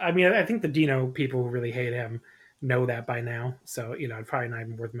think the Dino people who really hate him know that by now. So, it's probably not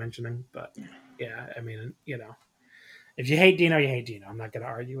even worth mentioning. But yeah, I mean, if you hate Dino, you hate Dino. I'm not going to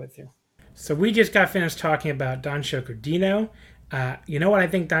argue with you. So we just got finished talking about Danshoku Dino. You know what I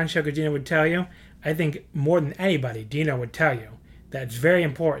think Danshoku Dino would tell you? I think more than anybody, Dino would tell you that it's very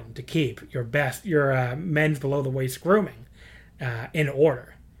important to keep your men's below the waist grooming in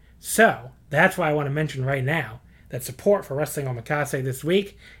order. So that's why I want to mention right now that support for Wrestling Omakase this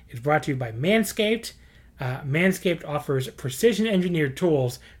week is brought to you by Manscaped. Manscaped offers precision-engineered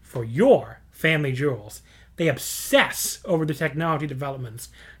tools for your family jewels. They obsess over the technology developments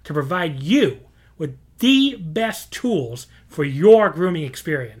to provide you with the best tools for your grooming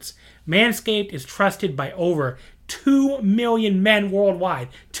experience. Manscaped is trusted by over 2 million men worldwide.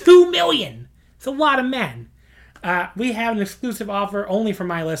 2 million! It's a lot of men. We have an exclusive offer only for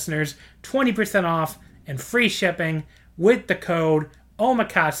my listeners, 20% off and free shipping with the code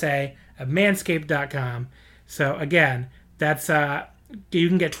OMAKASE at manscaped.com. So again, that's you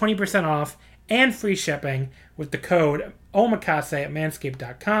can get 20% off and free shipping with the code OMAKASE at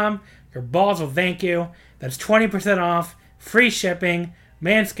manscaped.com. Your balls will thank you. That's 20% off, free shipping,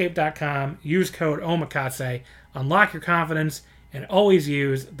 manscaped.com. Use code OMAKASE. Unlock your confidence and always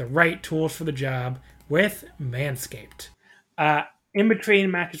use the right tools for the job with Manscaped. In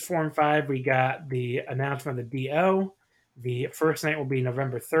between matches 4 and 5, we got the announcement of the DO. The first night will be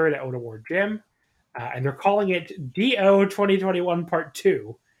November 3rd at Oda Ward Gym. And they're calling it DO 2021 Part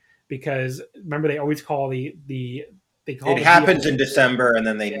 2 because, remember, they always call they call it happens in December, and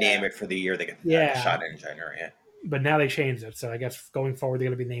then they name it for the year they get shot in January. Yeah. But now they changed it, so I guess going forward they're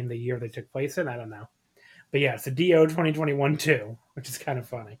going to be named the year they took place in. I don't know. But yeah, it's the DO 2021 2, which is kind of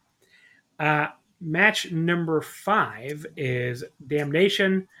funny. Match number 5 is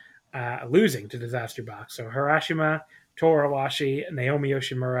Damnation losing to Disaster Box. So Harashima, Toru Owashi, Naomi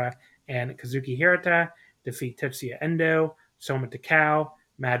Yoshimura, and Kazuki Hirata defeat Tetsuya Endo, Soma Takao,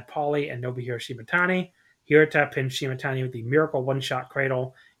 Mad Pauly, and Nobuhiro Shimatani. Hirata pinned Shimatani with the Miracle One-Shot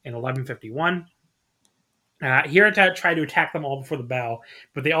Cradle in 11:51. Hirata tried to attack them all before the bell,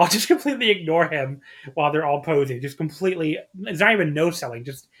 but they all just completely ignore him while they're all posing. Just completely, it's not even no-selling,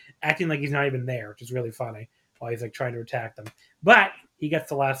 just acting like he's not even there, which is really funny while he's like trying to attack them. But he gets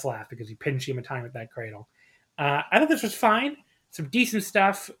the last laugh because he pinned Shimatani with that cradle. I thought this was fine. Some decent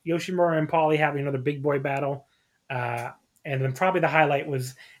stuff. Yoshimura and Pauly having another big boy battle. And then probably the highlight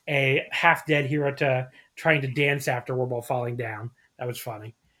was a half-dead Hirata trying to dance afterward while falling down. That was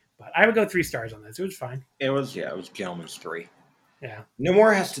funny. But I would go 3 stars on this. It was fine. It was Gentleman's 3. Yeah.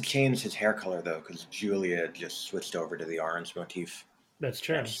 Nomura has to change his hair color, though, because Julia just switched over to the orange motif. That's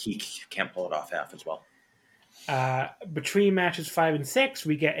true. And he can't pull it off half as well. Between matches 5 and 6,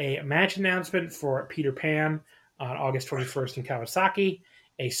 we get a match announcement for Peter Pan on August 21st in Kawasaki.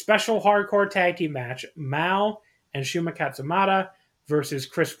 A special hardcore tag team match, Mao and Shuma Katsumata versus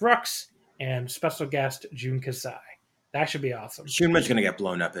Chris Brooks and special guest Jun Kasai. That should be awesome. Shuma's going to get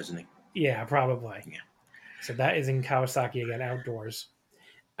blown up, isn't he? Yeah, probably. Yeah. So that is in Kawasaki again, outdoors.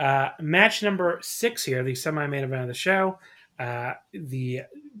 Match number 6 here, the semi-main event of the show. The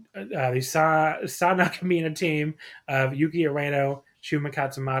Sa Nakamina team of Yuki Ueno, Shuma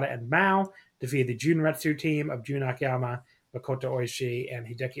Katsumata, and Mao defeated the Junretsu team of Jun Akiyama, Makoto Oishi, and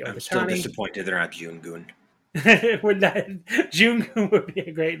Hideki Okatani. I'm still disappointed they're not Jun-gun. Jun-gun would be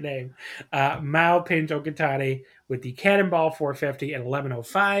a great name. Mao pinned Okatani with the Cannonball 450 and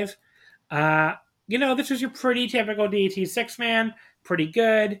 11:05. This was your pretty typical DT 6-man. Pretty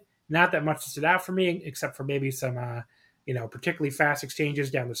good. Not that much stood out for me, except for maybe some, particularly fast exchanges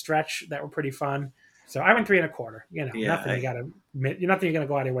down the stretch that were pretty fun. So I went 3 1/4. Nothing you're going to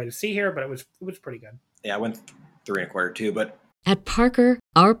go out of your way to see here, but it was pretty good. Yeah, I went 3 1/4 too, but At Parker,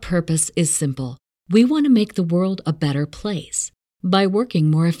 our purpose is simple. We want to make the world a better place by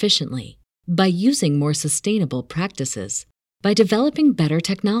working more efficiently, by using more sustainable practices, by developing better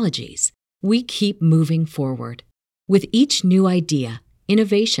technologies. We keep moving forward. With each new idea,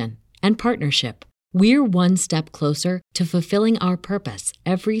 innovation, and partnership, we're one step closer to fulfilling our purpose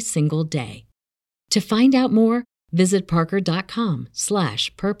every single day. To find out more, visit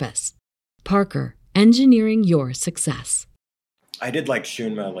parker.com/purpose. Parker, engineering your success. I did like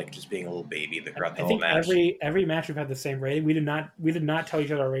Shunma, just being a little baby throughout the I whole think match. every match we've had the same rating. We did not tell each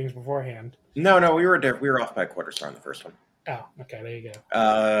other our ratings beforehand. No, we were off by a quarter star on the first one. Oh, okay, there you go.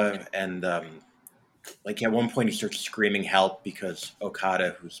 At one point he starts screaming help because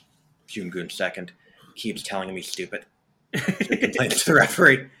Okada, who's Jun-gun's second, keeps telling him he's stupid. So he complains to the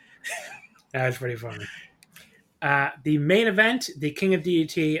referee. That was pretty funny. The main event, the King of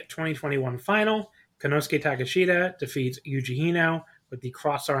DDT 2021 final. Konosuke Takeshita defeats Yuji Hino with the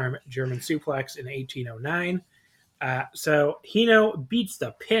cross-arm German suplex in 1809. So Hino beats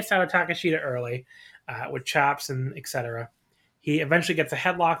the piss out of Takeshita early with chops and etc. He eventually gets a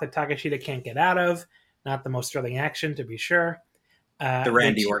headlock that Takeshita can't get out of. Not the most thrilling action, to be sure. The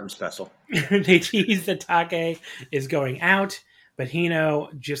Randy Orton special. They tease that Take is going out, but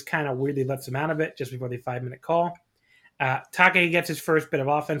Hino just kind of weirdly lets him out of it just before the 5-minute call. Take gets his first bit of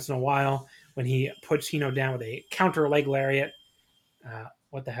offense in a while when he puts Hino down with a counter leg lariat.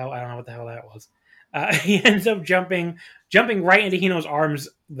 What the hell? I don't know what the hell that was. He ends up jumping right into Hino's arms,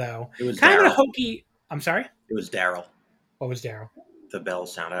 though. It was kind Daryl. of a hokey. I'm sorry? It was Daryl. What was Daryl? The bell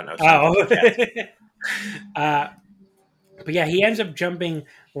sound. I don't know. Oh. But yeah, he ends up jumping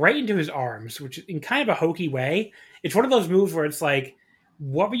right into his arms, which in kind of a hokey way. It's one of those moves where it's like,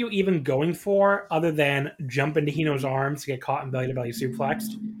 what were you even going for other than jump into Hino's arms to get caught and belly to belly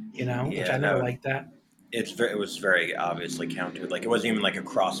suplexed? You know, which I never liked that. It was very obviously countered. Like, it wasn't even like a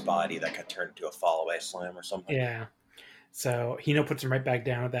crossbody that got turned into a fall-away slam or something. Yeah. So Hino puts him right back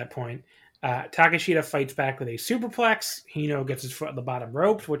down at that point. Takeshita fights back with a superplex. Hino gets his foot on the bottom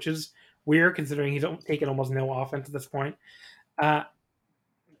ropes, which is weird considering he's taken almost no offense at this point.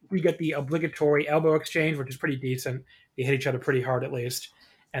 We get the obligatory elbow exchange, which is pretty decent. They hit each other pretty hard at least.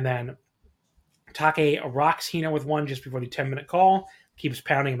 And then Take rocks Hino with one just before the 10-minute call, keeps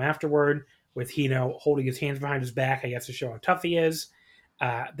pounding him afterward, with Hino holding his hands behind his back, I guess, to show how tough he is.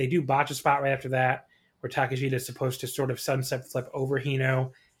 They do botch a spot right after that, where Takeshita is supposed to sort of sunset flip over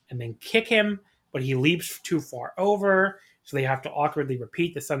Hino and then kick him, but he leaps too far over, so they have to awkwardly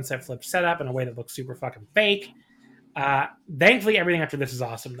repeat the sunset flip setup in a way that looks super fucking fake. Thankfully, everything after this is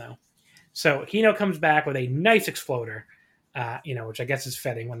awesome, though. So Hino comes back with a nice exploder, which I guess is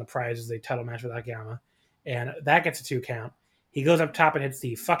fitting when the prize is a title match with Akiyama, and that gets a 2 count. He goes up top and hits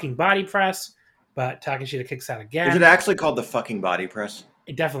the fucking body press, but Takeshita kicks out again. Is it actually called the fucking body press?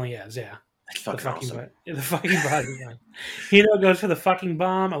 It definitely is, yeah. That's fucking awesome. The fucking body press. Hino goes for the fucking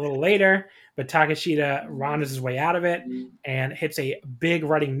bomb a little later, but Takeshita rounds his way out of it and hits a big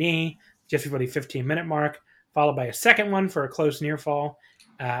running knee just before the 15-minute mark, followed by a second one for a close near fall.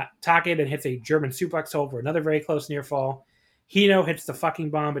 Take then hits a German suplex hold for another very close near fall. Hino hits the fucking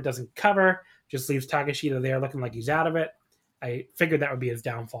bomb but doesn't cover, just leaves Takeshita there looking like he's out of it. I figured that would be his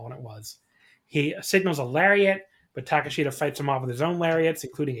downfall, and it was. He signals a lariat, but Takeshita fights him off with his own lariats,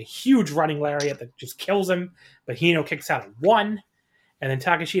 including a huge running lariat that just kills him, but Hino kicks out at 1. And then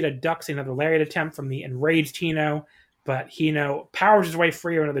Takeshita ducks another lariat attempt from the enraged Hino, but Hino powers his way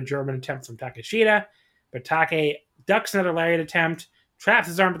free of another German attempt from Takeshita, but Take ducks another lariat attempt, traps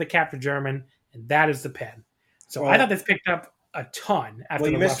his arm to the captured German, and that is the pin. So I thought this picked up a ton. After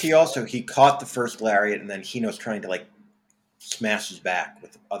you missed he caught the first lariat, and then Hino's trying to smash his back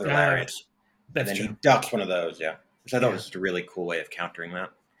with other lariats. That's and then true. He ducks one of those, which I thought was just a really cool way of countering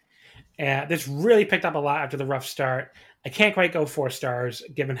that. This really picked up a lot after the rough start. I can't quite go 4 stars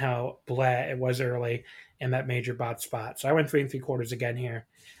given how bleh it was early in that major bot spot. So I went 3 3/4 again here.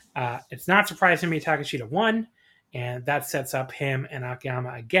 It's not surprising me Takeshita won, and that sets up him and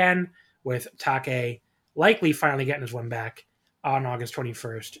Akiyama again, with Take likely finally getting his one back on August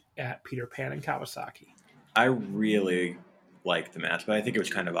 21st at Peter Pan and Kawasaki. I really liked the match, but I think it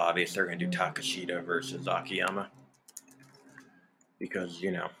was kind of obvious they're going to do Takeshita versus Akiyama. Because,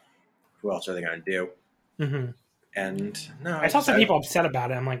 who else are they going to do? Mm-hmm. And no, I saw some people upset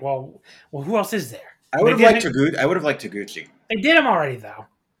about it. I'm like, well, who else is there? I would have liked Taguchi. They did him already, though.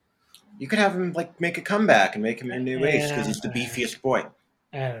 You could have him make a comeback and make him a new ace because he's the beefiest boy.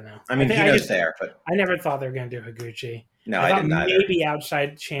 I don't know. I mean, Hino's there, but I never thought they were going to do Higuchi. No, I didn't either. Maybe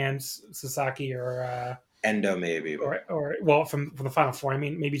outside chance Sasaki or Endo, maybe, but... or from the Final Four. I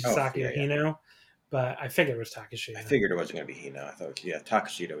mean, maybe Sasaki or Hino, but I figured it was Takeshita. I figured it wasn't going to be Hino. I thought,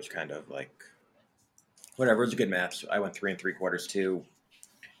 Takeshita was kind of whatever. It was a good match. I went 3 3/4 too.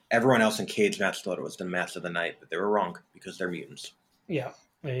 Everyone else in Cage Match thought it was the match of the night, but they were wrong because they're mutants. Yeah,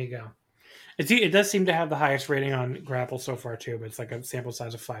 there you go. It does seem to have the highest rating on Grapple so far too, but it's like a sample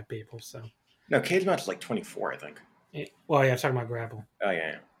size of 5 people. So no, Cage Match is 24, I think. I'm talking about Grapple. Oh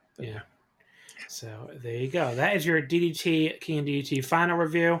yeah. So there you go. That is your DDT King and DDT final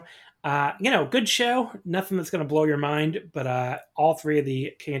review. Good show. Nothing that's going to blow your mind, but all 3 of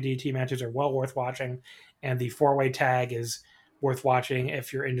the King and DDT matches are well worth watching, and the 4-way tag is worth watching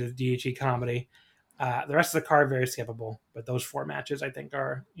if you're into the DDT comedy. The rest of the card very skippable, but those 4 matches I think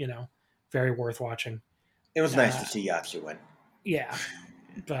are very worth watching. It was nice to see Yatsu win. Yeah.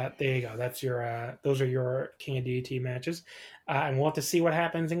 But there you go. That's your those are your King of DDT matches. And we'll have to see what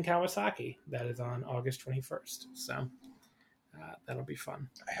happens in Kawasaki. That is on August 21st. So that'll be fun.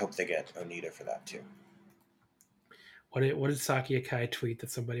 I hope they get Onita for that too. What did Saki Akai tweet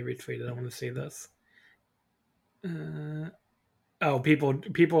that somebody retweeted? I want to see this.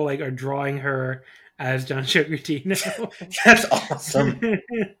 People are drawing her as John Shokutino. That's awesome.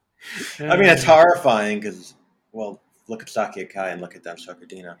 I mean, it's horrifying because, look at Saki Akai and look at Don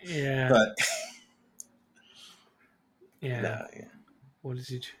Shokutino. Yeah. But yeah. What is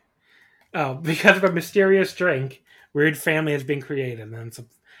he? Oh, because of a mysterious drink, weird family has been created. And then it's a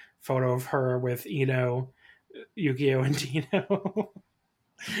photo of her with Yukio and Dino.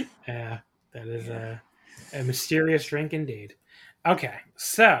 Yeah, that is a mysterious drink indeed. Okay,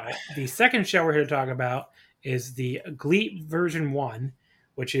 so the second show we're here to talk about is the GLEAT version 1,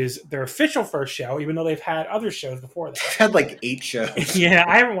 which is their official first show, even though they've had other shows before that. They've had like 8 shows. Yeah,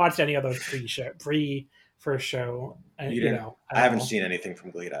 I haven't watched any of those pre-first show. I haven't seen anything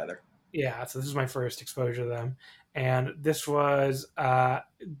from GLEAT either. Yeah, so this is my first exposure to them. And this was at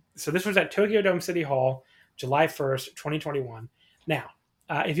Tokyo Dome City Hall, July 1st, 2021. Now,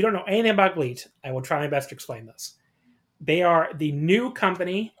 if you don't know anything about GLEAT, I will try my best to explain this. They are the new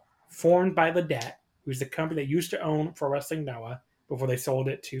company formed by Ledet, who's the company that used to own Pro Wrestling Noah before they sold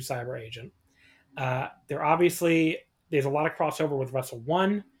it to Cyber Agent. There's a lot of crossover with Wrestle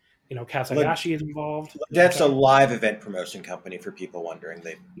One. Kaz Hayashi is involved. That's a live event promotion company for people wondering.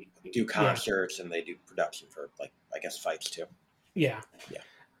 They do concerts and they do production for, like, I guess, fights too. Yeah.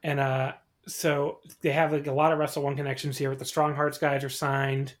 And so they have like a lot of Wrestle One connections here. With the Strong Hearts guys are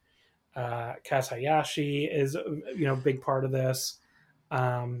signed. Kaz Hayashi is a big part of this.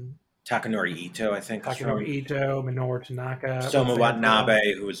 Takanori Ito, I think. Takanori Ito, Minoru Tanaka, Soma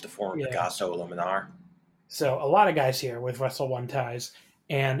Watanabe, who is the former Pegaso Luminar. So a lot of guys here with Wrestle One ties.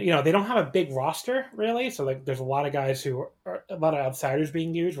 And, they don't have a big roster, really. So, like, there's a lot of guys who are a lot of outsiders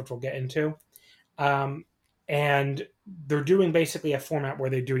being used, which we'll get into. And they're doing basically a format where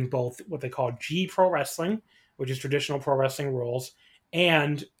they're doing both what they call G Pro Wrestling, which is traditional pro wrestling rules,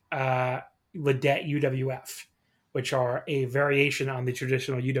 and Ledet UWF, which are a variation on the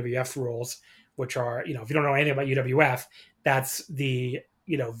traditional UWF rules, which are, if you don't know anything about UWF, that's the,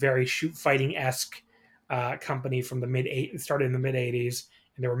 very shoot fighting-esque company from started in the mid-'80s.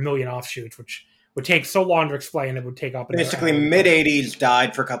 And there were a million offshoots, which would take so long to explain. It would take up. Basically, mid-'80s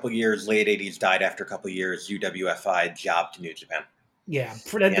died for a couple of years. Late '80s died after a couple of years. UWFI jobbed to New Japan. Yeah,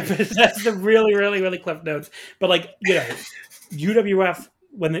 that's the really, really, really cliff notes. But UWF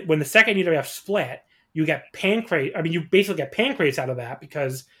when the second UWF split, you get Pancrase. I mean, you basically get Pancrase out of that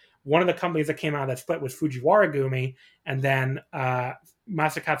because one of the companies that came out of that split was Fujiwara Gumi, and then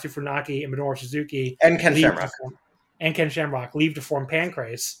Masakatsu Funaki and Minoru Suzuki and Ken Shamrock leave to form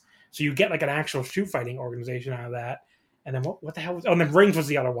Pancrase. So you get like an actual shoot fighting organization out of that. And then what the hell was... Oh, and then Rings was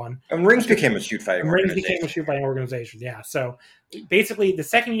the other one. And Rings became a shoot fighting organization. Rings became a shoot fighting organization, yeah. So basically, the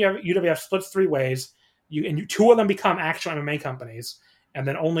second UWF splits 3 ways, and 2 of them become actual MMA companies, and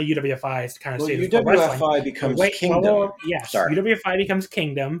then only UWFI is kind of stays for wrestling. UWFI becomes Kingdom. Yes, UWFI becomes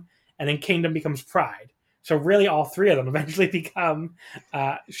Kingdom, and then Kingdom becomes Pride. So really, all 3 of them eventually become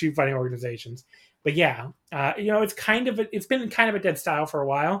shoot fighting organizations. But yeah, it's been kind of a dead style for a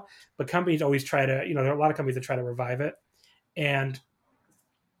while, but companies always try to, there are a lot of companies that try to revive it. And,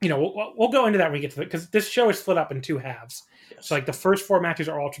 we'll go into that when we get to it, because this show is split up in 2 halves. Yes. So like the first 4 matches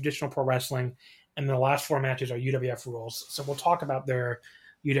are all traditional pro wrestling, and the last 4 matches are UWF rules. So we'll talk about their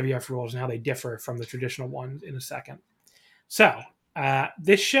UWF rules and how they differ from the traditional ones in a second. So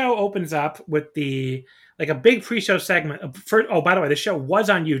this show opens up with a big pre-show segment. By the way, this show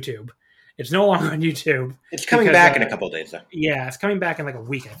was on YouTube. It's no longer on YouTube. It's coming back in a couple of days, though. Yeah, it's coming back in like a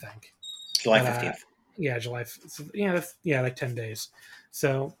week, I think. July 15th. Yeah, July. Like 10 days.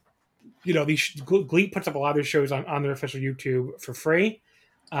 So, GLEAT puts up a lot of their shows on their official YouTube for free.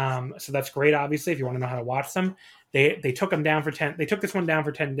 So that's great, obviously, if you want to know how to watch them. They took them down for 10. They took this one down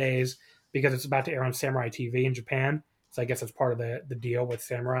for 10 days because it's about to air on Samurai TV in Japan. So I guess that's part of the deal with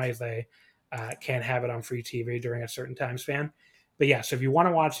Samurai is they can't have it on free TV during a certain time span. But yeah, so if you want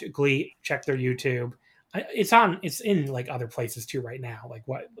to watch GLEAT, check their YouTube. It's in like other places too right now. Like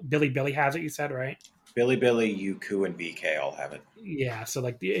what Billy has it, you said, right? Billy, Yuku, and BK all have it. Yeah, so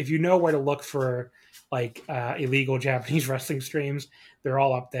like if you know where to look for like illegal Japanese wrestling streams, they're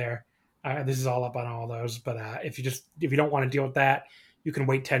all up there. This is all up on all those. But if you don't want to deal with that, you can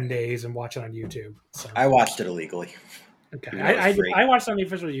wait 10 days and watch it on YouTube. So I watched it illegally. Okay, I watched it on the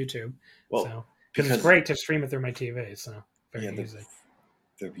official YouTube. Well, so because it's great to stream it through my TV. So very easy.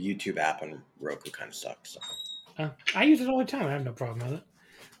 The YouTube app on Roku kind of sucks. So. I use it all the time. I have no problem with it.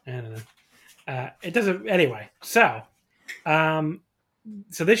 I don't know. It doesn't anyway. So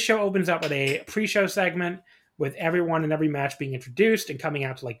this show opens up with a pre-show segment with everyone in every match being introduced and coming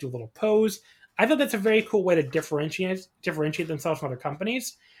out to like do a little pose. I thought that's a very cool way to differentiate themselves from other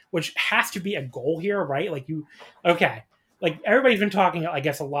companies, which has to be a goal here, right? Like everybody's been talking, I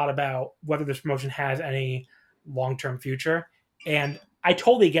guess, a lot about whether this promotion has any long-term future, and I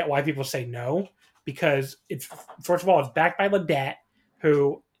totally get why people say no, because it's first of all, it's backed by Ledet,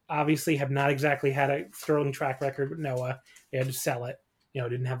 who obviously have not exactly had a sterling track record with Noah. They had to sell it.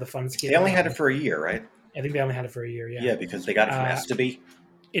 Didn't have the funds. They only had it for a year, right? I think they only had it for a year, yeah. Yeah, because they got it from STB.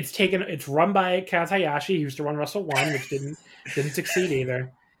 It's run by Kaz Hayashi, who used to run Wrestle One, which didn't succeed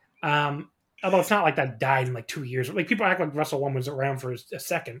either. Although it's not like that died in like 2 years. Like people act like Wrestle One was around for a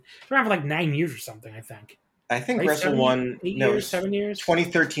second. It's around for like 9 years or something, I think. I think Right? Wrestle 1, 8 years, 7 years?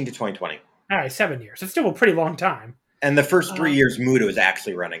 2013 to 2020. All right, 7 years. It's still a pretty long time. And the first 3 years, Muda was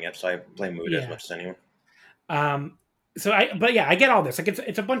actually running it, so I blame Muda as Yeah. much as anyone. But I get all this. Like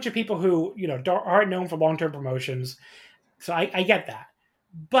it's a bunch of people who aren't known for long-term promotions, so I get that.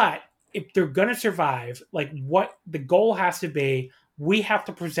 But if they're gonna survive, like what the goal has to be, we have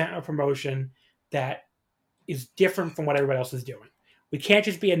to present a promotion that is different from what everybody else is doing. We can't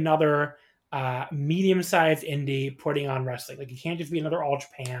just be another medium-sized indie putting on wrestling. Like, it can't just be another All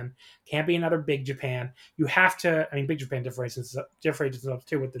Japan. Can't be another Big Japan. You have to. I mean, Big Japan differentiates itself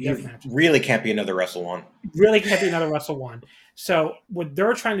too with the death match. Really can't be another Wrestle 1. Really can't be another Wrestle 1. So what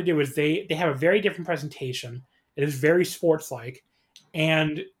they're trying to do is they have a very different presentation. It is very sports-like,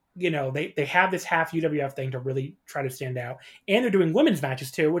 and they have this half UWF thing to really try to stand out. And they're doing women's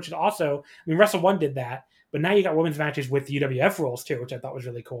matches too, which is also. I mean, Wrestle 1 did that. But now you got women's matches with the UWF rules too, which I thought was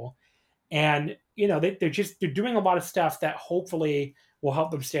really cool. And they're doing a lot of stuff that hopefully will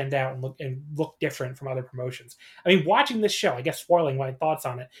help them stand out and look different from other promotions. I mean, watching this show, I guess spoiling my thoughts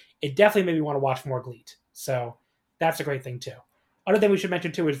on it, it definitely made me want to watch more GLEAT. So that's a great thing too. Other thing we should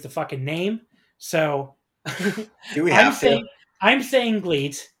mention too is the fucking name. So do we have I'm saying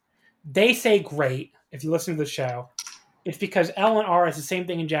GLEAT. They say great if you listen to the show. It's because L and R is the same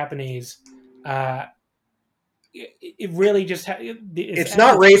thing in Japanese. It really just it's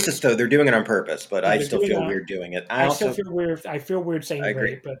not racist though. They're doing it on purpose, but I still feel weird doing it. I still feel weird. I feel weird saying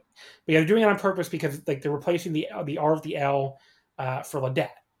great, but yeah, they're doing it on purpose because like they're replacing the R with the L for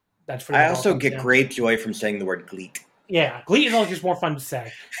Ladette. That's what I also get great joy from saying the word GLEAT. Yeah, GLEAT is always just more fun to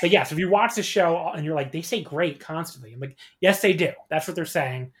say. But yes, if you watch the show and you're like, they say great constantly. I'm like, yes, they do. That's what they're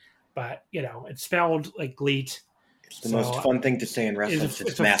saying. But it's spelled like GLEAT. It's the most fun thing to say in wrestling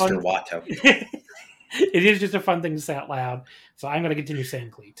since Master Wato. It is just a fun thing to say out loud. So I'm going to continue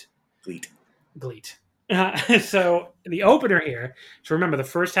saying GLEAT. GLEAT. So the opener here. So remember, the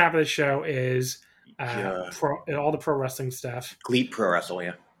first half of the show is all the pro wrestling stuff. GLEAT Pro Wrestle,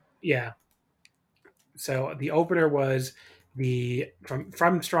 yeah. Yeah. So the opener was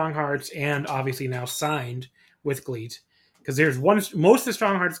from Strong Hearts and obviously now signed with GLEAT. Because there's most of the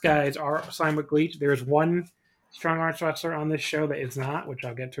Strong Hearts guys are signed with GLEAT. There's one Strong Hearts wrestler on this show that is not, which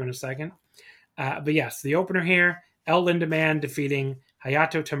I'll get to in a second. But yes, the opener here, El Lindaman defeating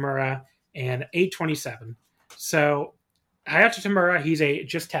Hayato Tamura and 827. So Hayato Tamura, he's a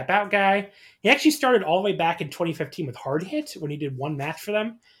just tap out guy. He actually started all the way back in 2015 with Hard Hit when he did one match for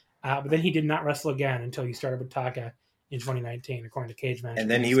them. But then he did not wrestle again until he started with Taka in 2019, according to Cage Match. And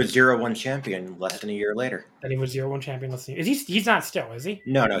then he was 0-1 champion less than a year later. Then he was 0-1 champion less than a year. He's not still, is he?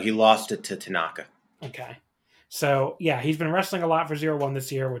 No, he lost it to Tanaka. Okay. So, yeah, he's been wrestling a lot for 0-1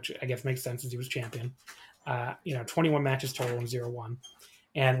 this year, which I guess makes sense since he was champion. 21 matches total in 0-1.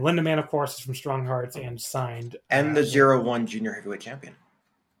 And Lindaman, of course, is from Strong Hearts and signed. And the 0-1 junior heavyweight champion.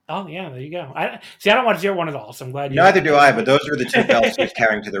 Oh, yeah, there you go. I don't watch 0-1 at all, so I'm glad you... Neither do I, but those were the two belts he was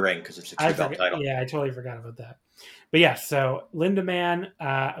carrying to the ring because it's a two-belt title. Yeah, I totally forgot about that. But yeah, so Lindaman,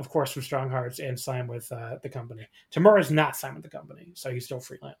 of course, from Strong Hearts and signed with the company. Tamura's not signed with the company, so he's still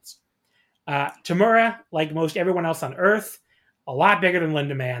freelance. Tamura, like most everyone else on Earth, a lot bigger than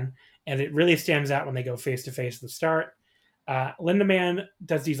Lindaman, and it really stands out when they go face-to-face at the start. Lindaman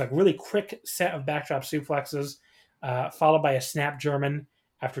does these like really quick set of backdrop suplexes, followed by a snap German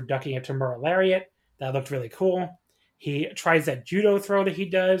after ducking a Tamura lariat. That looked really cool. He tries that judo throw that he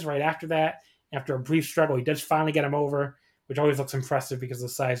does right after that. After a brief struggle, he does finally get him over, which always looks impressive because of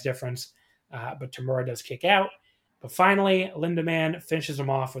the size difference. But Tamura does kick out. But finally, Lindaman finishes him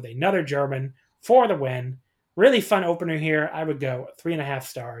off with another German for the win. Really fun opener here. I would go 3.5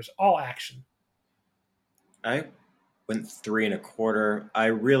 stars. All action. I went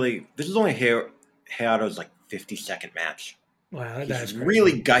 3.25. This is only Hayato's like 50-second match. Wow, that's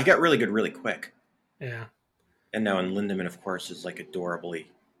really he got really good really quick. Yeah. And now Lindaman, of course, is like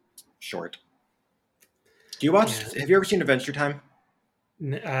adorably short. Do you watch? Yeah. Have you ever seen Adventure Time?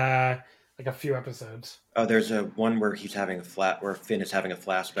 Like a few episodes. Oh, there's a one where where Finn is having a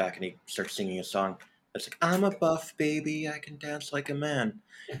flashback and he starts singing a song. It's like, I'm a buff baby, I can dance like a man.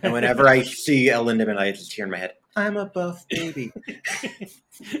 And whenever I see El Lindaman, I just hear in my head, I'm a buff baby.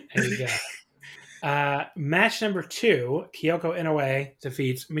 There you go. Match number 2, Kyoko Inoue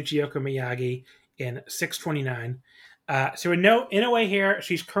defeats Michiyoko Miyagi in 6:29. So Inoue here,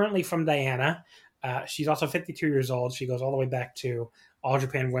 she's currently from Diana. She's also 52 years old. She goes all the way back to All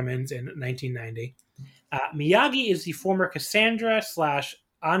Japan Women's in 1990. Miyagi is the former Cassandra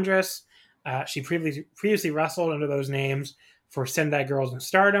 / Andres. She previously wrestled under those names for Sendai Girls and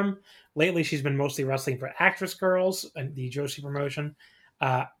Stardom. Lately, she's been mostly wrestling for Actress Girls and the Joshi promotion.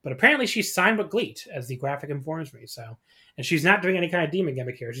 But apparently she's signed with GLEAT, as the graphic informs me. So, and she's not doing any kind of demon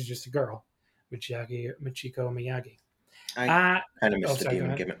gimmick here. She's just a girl, Michiko Miyagi. I kind of missed a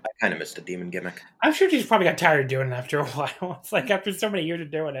demon gimmick. I kind of missed a demon gimmick. I'm sure she's probably got tired of doing it after a while. It's like after so many years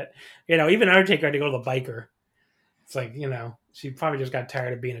of doing it, even Undertaker had to go to the biker. It's like, she probably just got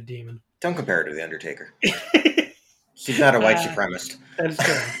tired of being a demon. Don't compare her to the Undertaker. She's not a white supremacist. That is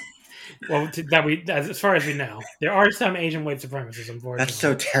true. Well, as far as we know, there are some Asian white supremacists. Unfortunately, that's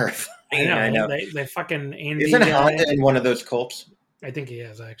so terrifying. I know. They fucking Andy. Isn't Honda in one of those cults? I think he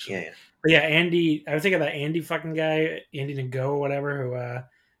is actually. Yeah. But yeah, Andy. I was thinking of that Andy fucking guy, Andy Ngo or whatever,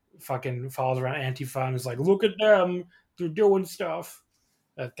 who fucking follows around Antifa and is like, "Look at them, they're doing stuff."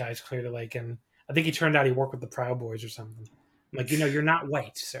 That guy's clearly like, and I think he turned out he worked with the Proud Boys or something. I'm like, you're not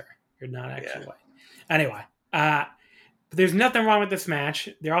white, sir. You're not actually white. Anyway, but there's nothing wrong with this match.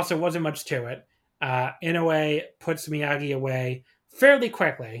 There also wasn't much to it. Inoue puts Miyagi away fairly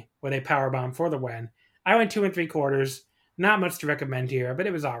quickly with a powerbomb for the win. I went 2 3/4. Not much to recommend here, but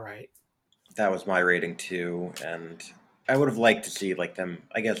it was all right. That was my rating too, and I would have liked to see them.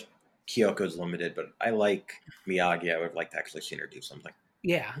 I guess Kyoko's limited, but I like Miyagi. I would have liked to actually see her do something.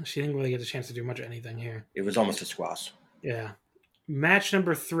 Yeah, she didn't really get a chance to do much of anything here. It was almost a squash. Yeah. Match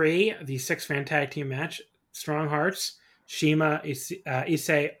number 3, the 6-man tag team match. Strong Hearts, Shima,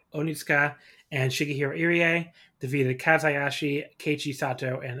 Issei Onitsuka, and Shigehiro Irie defeated Kazayashi, Keiichi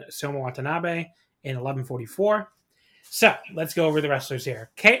Sato, and Soma Watanabe in 11:44. So, let's go over the wrestlers here.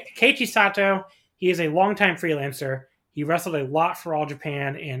 Keiichi Sato, he is a longtime freelancer. He wrestled a lot for All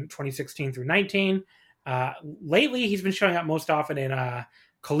Japan in 2016 through 19. Lately, he's been showing up most often in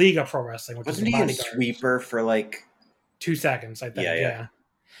Kaliga Pro Wrestling, which wasn't is he a sweeper for 2 seconds, I think.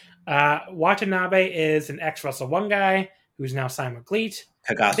 Yeah. Watanabe is an ex-Wrestle 1 guy who's now signed with GLEAT.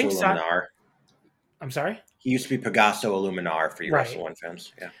 Pegaso Illuminar. I'm sorry? He used to be Pegaso Illuminar for you Wrestle 1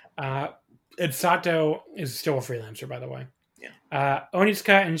 fans. Yeah. And Sato is still a freelancer, by the way. Yeah.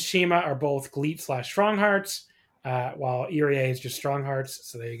 Onitsuka and Shima are both GLEAT/Strong Hearts, while Irie is just Strong Hearts.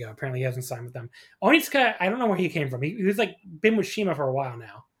 So there you go. Apparently he hasn't signed with them. Onitsuka, I don't know where he came from. He was been with Shima for a while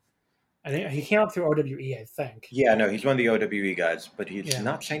now. I think he came up through OWE, I think. Yeah, no, he's one of the OWE guys, but he's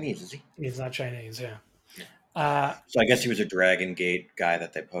not Chinese, is he? He's not Chinese, yeah. So I guess he was a Dragon Gate guy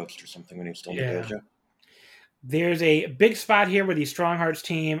that they poached or something when he was still in the dojo. There's a big spot here where the Strong Hearts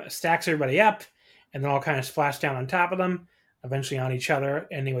team stacks everybody up and then all kind of splash down on top of them, eventually on each other,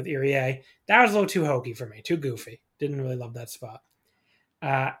 ending with Irie. That was a little too hokey for me, too goofy. Didn't really love that spot.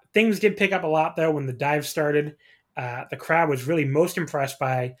 Things did pick up a lot, though, when the dive started. The crowd was really most impressed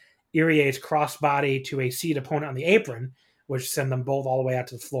by Irie's crossbody to a seated opponent on the apron, which sent them both all the way out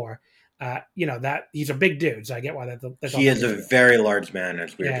to the floor. That he's a big dude, so I get why that's he is a very large man, and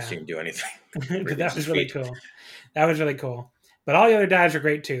it's weird to see him do anything. But that was really cool. That was really cool. But all the other dives are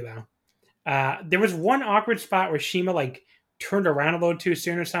great too, though. There was one awkward spot where Shima turned around a little too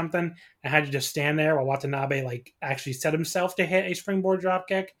soon or something, and had to just stand there while Watanabe actually set himself to hit a springboard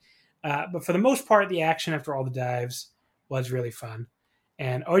dropkick. But for the most part, the action after all the dives was really fun.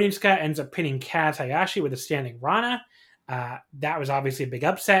 And Onitsuka ends up pinning Kaz Hayashi with a standing Rana. That was obviously a big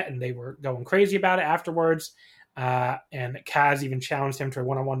upset, and they were going crazy about it afterwards. And Kaz even challenged him to a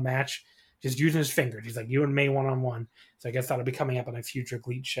one-on-one match, just using his fingers. He's like, you and me one-on-one. So I guess that'll be coming up on a future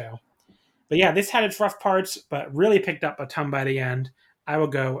GLEAT show. But yeah, this had its rough parts, but really picked up a ton by the end. I will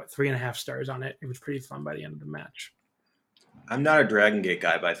go 3.5 stars on it. It was pretty fun by the end of the match. I'm not a Dragon Gate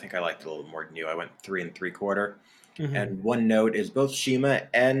guy, but I think I liked it a little more than you. I went 3 3/4. Mm-hmm. And one note is both Shima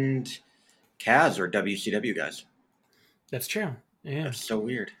and Kaz are WCW guys. That's true. Yeah. That's so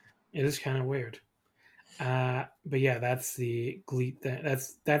weird. It is kind of weird. But yeah, that's the GLEAT.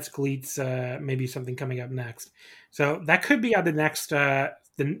 That's GLEAT's maybe something coming up next. So that could be on the next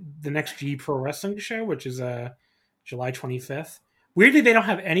the next G Pro Wrestling show, which is July 25th. Weirdly, they don't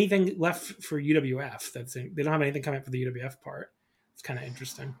have anything left for UWF. They don't have anything coming up for the UWF part. It's kind of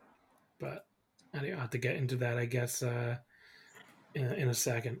interesting, but I'll have to get into that, I guess, in a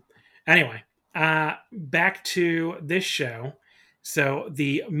second. Anyway, back to this show. So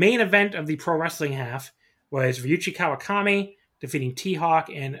the main event of the pro wrestling half was Ryuichi Kawakami defeating T-Hawk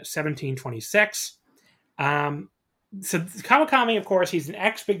in 1726. So Kawakami, of course, he's an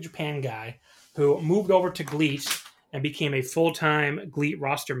ex-Big Japan guy who moved over to GLEAT and became a full-time GLEAT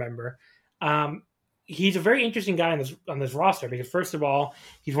roster member. He's a very interesting guy on this roster because, first of all,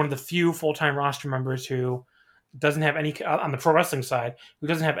 he's one of the few full-time roster members who doesn't have any, on the pro wrestling side, who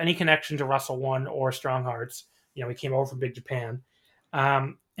doesn't have any connection to Wrestle One or Strong Hearts. He came over from Big Japan.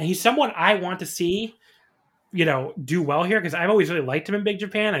 And he's someone I want to see, do well here because I've always really liked him in Big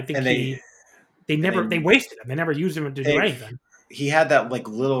Japan. I think they wasted him. They never used him to do anything. he had that like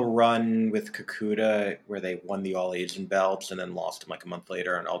little run with Kakuta where they won the All Asian belts and then lost him like a month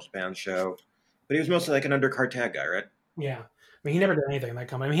later on All Japan show. But he was mostly like an undercard tag guy, right? Yeah. I mean, he never did anything in that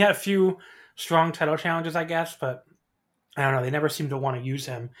company. I mean, he had a few strong title challenges, I guess, but I don't know. They never seem to want to use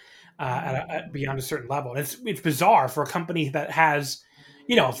him beyond a certain level. And it's bizarre for a company that has,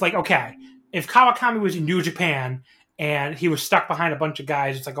 it's like, okay, if Kawakami was in New Japan and he was stuck behind a bunch of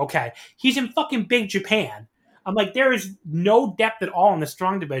guys, it's like, okay, he's in fucking Big Japan. I'm like, there is no depth at all in the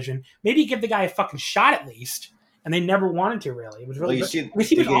strong division. Maybe give the guy a fucking shot at least. And they never wanted to, really. It was really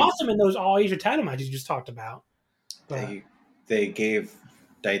he was awesome in those All Asia title matches you just talked about. But, they gave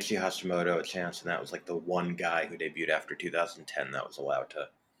Daichi Hashimoto a chance, and that was like the one guy who debuted after 2010 that was allowed to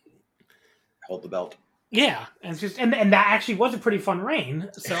hold the belt. Yeah, and and that actually was a pretty fun reign.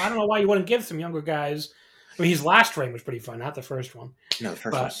 So I don't know why you wouldn't give some younger guys. I mean, his last reign was pretty fun, not the first one. No, the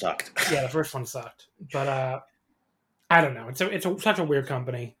first one sucked. Yeah, the first one sucked. But I don't know. It's such a weird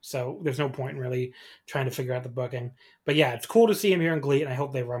company, so there's no point in really trying to figure out the booking. But yeah, it's cool to see him here in GLEAT, and I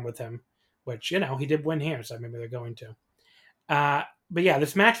hope they run with him. Which he did win here, so maybe they're going to. But yeah,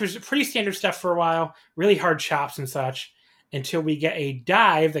 this match was pretty standard stuff for a while. Really hard chops and such. Until we get a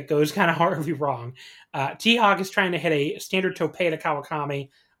dive that goes kind of horribly wrong. T-Hawk is trying to hit a standard tope to Kawakami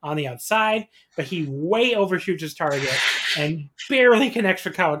on the outside, but he way overshoots his target and barely connects for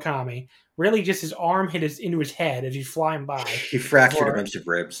Kawakami. Really just his arm hit into his head as he's flying by. He fractured a bunch of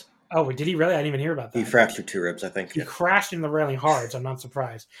ribs. Oh, did he really? I didn't even hear about that. He fractured 2 ribs, I think. He crashed into the railing hard, so I'm not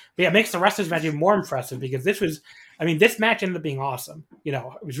surprised. But yeah, it makes the rest of this match even more impressive because this match ended up being awesome. It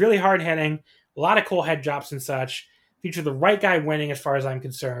was really hard hitting, a lot of cool head drops and such. Featured the right guy winning as far as I'm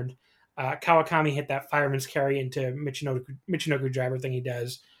concerned. Kawakami hit that fireman's carry into Michinoku driver thing he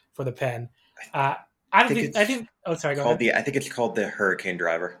does for the pin. I think. Oh, sorry. Go ahead. I think it's called the Hurricane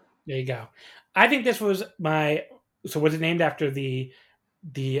Driver. There you go. I think this was So was it named after the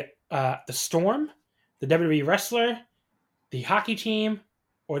Storm, the WWE wrestler, the hockey team,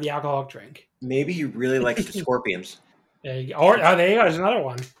 or the alcoholic drink? Maybe he really likes the Scorpions. There you go. Or there you go. There's another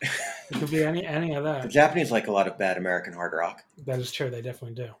one. It could be any of that. The Japanese like a lot of bad American hard rock. That is true. They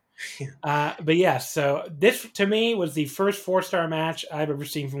definitely do. But yeah, so this to me was the first 4-star match I've ever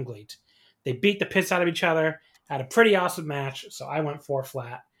seen from GLEAT. They beat the piss out of each other, had a pretty awesome match, so I went 4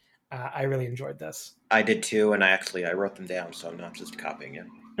 flat. I really enjoyed this. I did too, and I wrote them down, so I'm not just copying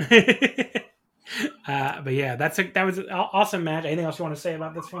it. But yeah, that was an awesome match. Anything else you want to say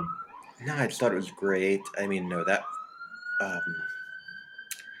about this one? No, I just thought it was great. I mean, no, that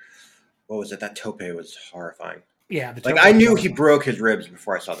what was it? That tope was horrifying. Yeah, I knew he broke his ribs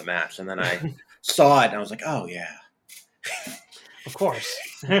before I saw the match, and then I saw it, and I was like, "Oh yeah, of course."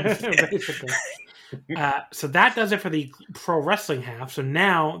 Basically. So that does it for the pro wrestling half. So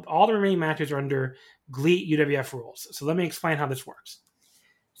now all the remaining matches are under GLEAT UWF rules. So let me explain how this works.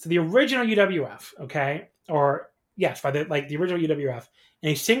 So the original UWF, okay, the original UWF, in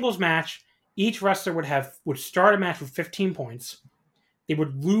a singles match, each wrestler would start a match with 15 points. They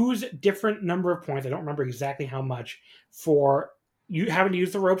would lose a different number of points. I don't remember exactly how much for you having to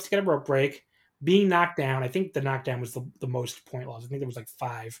use the ropes to get a rope break, being knocked down. I think the knockdown was the most point loss. I think there was like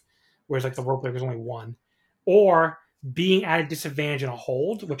 5, whereas like the rope break was only 1. Or being at a disadvantage in a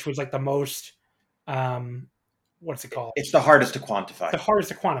hold, which was like the most, what's it called? It's the hardest to quantify. The hardest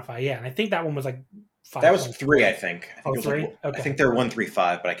to quantify, yeah. And I think that one was like 5. That was 3, I think. I think 3? Okay. I think they're 1, 3,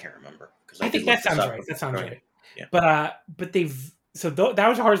 5, but I can't remember. I think that sounds right. That sounds right. Yeah. But they've... So that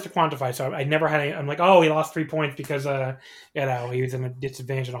was the hardest to quantify. So I never had any... I'm like, oh, he lost 3 points because, he was in a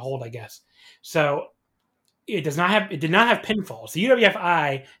disadvantage in a hold, I guess. So it did not have pinfalls. The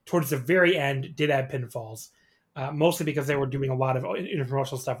UWFI, towards the very end, did have pinfalls. Mostly because they were doing a lot of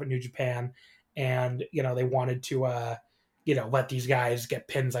interpromotional stuff with New Japan. And, they wanted to, let these guys get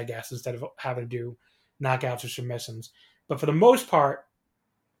pins, I guess, instead of having to do knockouts or submissions. But for the most part,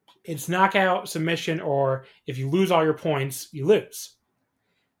 it's knockout, submission, or if you lose all your points, you lose.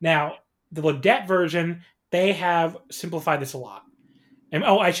 Now, the Ledet version, they have simplified this a lot. And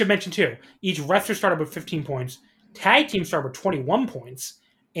I should mention too, each wrestler started with 15 points. Tag team started with 21 points.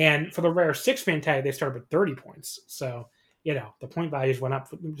 And for the rare 6-man tag, they started with 30 points. So, the point values went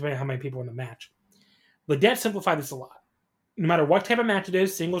up depending on how many people were in the match. Ledet simplified this a lot. No matter what type of match it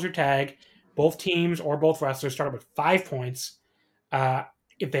is, singles or tag, both teams or both wrestlers started with 5 points.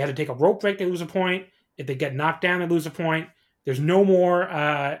 If they had to take a rope break, they lose a point. If they get knocked down, they lose a point. There's no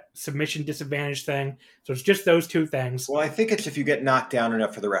more submission disadvantage thing. So it's just those 2 things. Well, I think it's if you get knocked down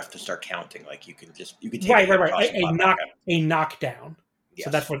enough for the ref to start counting. Like you could take right. A knockdown. So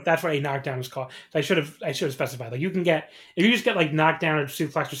that's what a knockdown is called. So I should have specified. Like you can get if you just get like knocked down or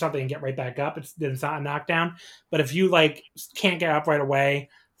suplex or something and get right back up, it's not a knockdown. But if you like can't get up right away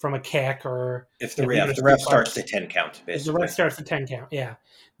from a kick or if the ref starts the 10 count, basically. If the ref starts the 10 count, yeah,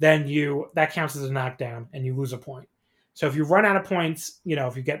 then that counts as a knockdown and you lose a point. So if you run out of points,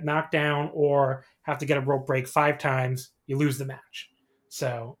 if you get knocked down or have to get a rope break 5 times, you lose the match.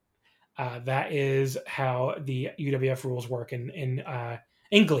 So that is how the UWF rules work in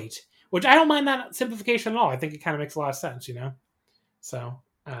GLEAT, which I don't mind that simplification at all. I think it kind of makes a lot of sense, So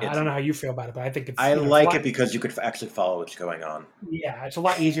I don't know how you feel about it, but I think I like it because you could actually follow what's going on. Yeah, it's a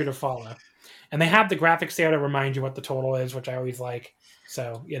lot easier to follow. And they have the graphics there to remind you what the total is, which I always like.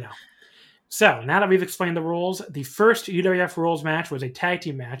 So, So, now that we've explained the rules, the first UWF rules match was a tag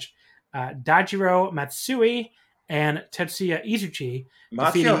team match. Dajiro Matsui and Tetsuya Izuchi.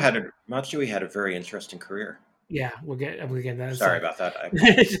 Matsui had a very interesting career. Yeah, we'll get that. Sorry about that.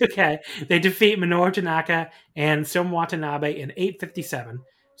 It's okay. They defeat Minoru Tanaka and Soma Watanabe in 8:57.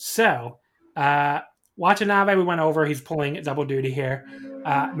 So, Watanabe we went over. He's pulling double duty here.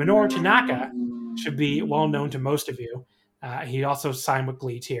 Minoru Tanaka should be well known to most of you. He also signed with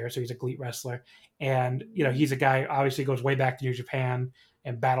GLEAT here, so he's a GLEAT wrestler. And, he's a guy, obviously goes way back to New Japan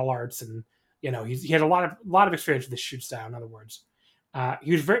and Battle Arts. And, he had a lot of experience with the shoot style, in other words.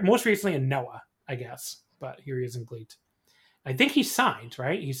 He was most recently in Noah, I guess. But here he is in GLEAT. I think he signed,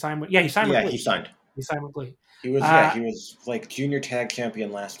 right? He signed with GLEAT. He signed. He signed with GLEAT. He was like junior tag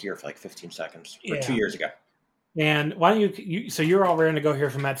champion last year for like 15 seconds, or 2 years ago. And why don't you so you're all raring to go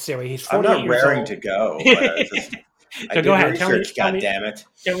here from Matsui. He's 48 I'm not raring to go. I go ahead. Research, God damn it.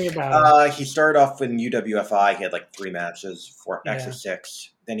 Tell me about it. He started off in UWFI. He had like 3 matches, 4 actually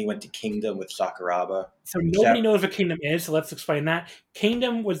 6. Then he went to Kingdom with Sakuraba. So nobody knows what Kingdom is, so let's explain that.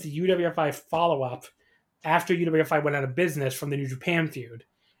 Kingdom was the UWFI follow-up after UWFI went out of business from the New Japan feud.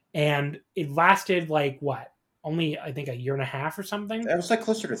 And it lasted like what? Only, I think, a year and a half or something? It was like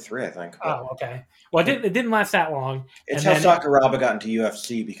closer to 3, I think. Oh, okay. Well, it didn't last that long. It's how Sakuraba got into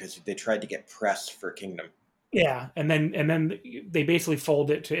UFC because they tried to get press for Kingdom. Yeah, and then they basically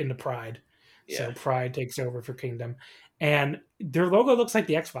fold it into Pride. Yeah. So Pride takes over for Kingdom. And their logo looks like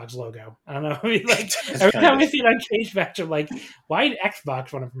the Xbox logo. I don't know. I mean, like every time I see it on Cage Match, I'm like, why did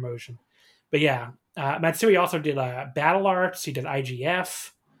Xbox want a promotion? But yeah, Matsui also did Battle Arts. He did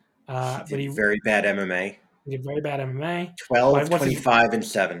IGF. He did very bad MMA. He did very bad MMA. 12, 25, and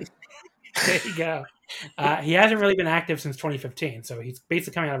 7. There you go. He hasn't really been active since 2015, so he's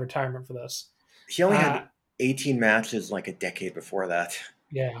basically coming out of retirement for this. He only had 18 matches like a decade before that.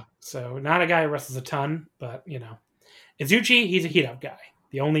 Yeah, so not a guy who wrestles a ton, but, Izuchi, he's a heat-up guy.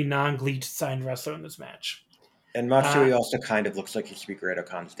 The only non-GLEAT signed wrestler in this match. And Matsui also kind of looks like he should be Great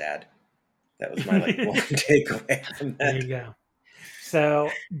Okan's dad. That was my one takeaway from that. There you go.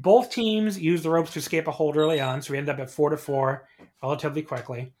 So both teams used the ropes to escape a hold early on, so we ended up at 4-4 relatively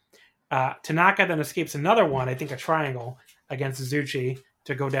quickly. Tanaka then escapes another one, I think a triangle, against Izuchi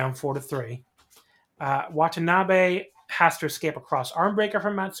to go down 4-3. Watanabe has to escape a cross arm breaker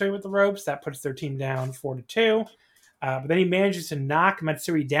from Matsui with the ropes. That puts their team down 4-2. But then he manages to knock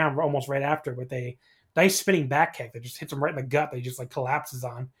Matsui down almost right after with a nice spinning back kick that just hits him right in the gut that he just like collapses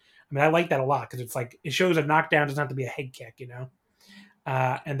on. I mean, I like that a lot because it's like it shows a knockdown doesn't have to be a head kick,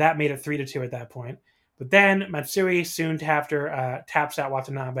 and that made it 3-2 at that point. But then Matsui soon after taps out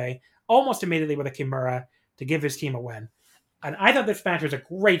Watanabe almost immediately with a Kimura to give his team a win. And I thought this match was a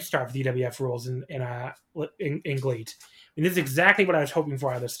great start for the WWF rules in GLEAT. I mean, this is exactly what I was hoping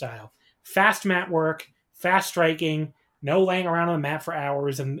for out of this style. Fast mat work, fast striking, no laying around on the mat for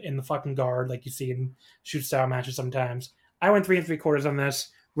hours in the fucking guard like you see in shoot style matches sometimes. I went 3 3/4 on this.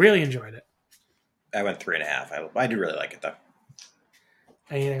 Really enjoyed it. I went 3.5. I do really like it though.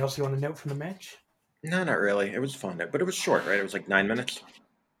 Anything else you want to note from the match? No, not really. It was fun, but it was short, right? It was like 9 minutes.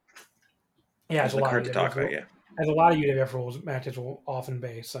 Yeah, it's like hard to talk about. Yeah, as a lot of UWF rules matches will often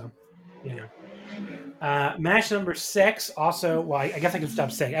be. So, match number 6. Also, well, I guess I can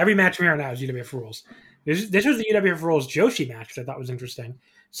stop saying every match from here on out is UWF rules. This was the UWF rules Joshi match, which I thought was interesting.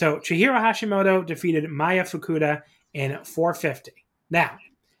 So Chihiro Hashimoto defeated Maya Fukuda in 450. Now,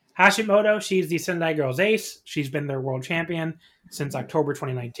 Hashimoto, she's the Sendai Girls ace. She's been their world champion since October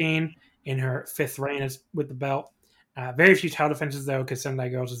 2019 in her 5th reign with the belt. Very few title defenses, though, because Sendai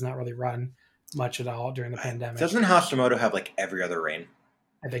Girls does not really run much at all during the pandemic. Doesn't Hashimoto have like every other reign?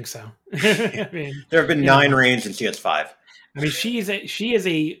 I think so. I mean, there have been 9 reigns and she has 5. I mean, she is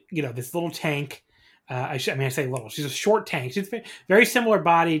a this little tank. I say little. She's a short tank. She's very similar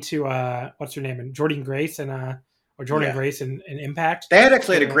body to what's her name, and Jordynne Grace Grace in Impact. They had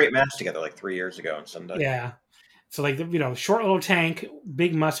actually had a great match together like 3 years ago on Sunday. Yeah, So like, short little tank,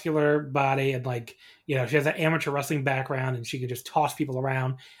 big muscular body, and like, she has that amateur wrestling background, and she can just toss people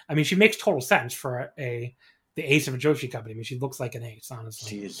around. I mean, she makes total sense for the ace of a Joshi company. I mean, she looks like an ace,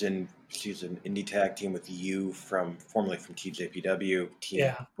 honestly. She's an indie tag team with you formerly from TJPW.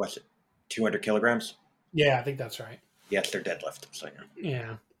 What's it? 200 kilograms. Yeah, I think that's right. Yeah, it's their deadlift. So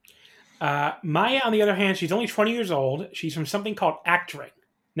yeah. Maya, on the other hand, she's only 20 years old. She's from something called Actring.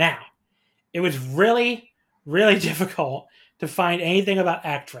 Now, it was really, really difficult to find anything about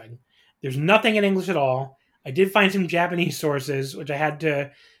Actring. There's nothing in English at all. I did find some Japanese sources, which I had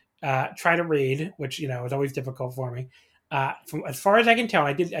to try to read, which was always difficult for me. From as far as I can tell,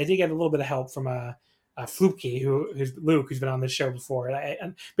 I did get a little bit of help from Fluky, who's Luke, who's been on this show before.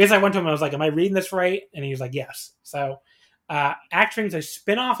 And basically, I went to him and I was like, "Am I reading this right?" And he was like, "Yes." So, Actring's a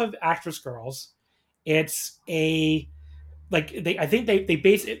spin-off of Actress Girls. It's I think they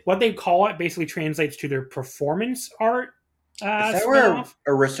base it, what they call it basically translates to their performance art. Is that where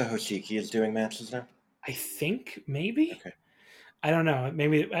Arisa Hoshiki is doing matches now? I think maybe. Okay. I don't know.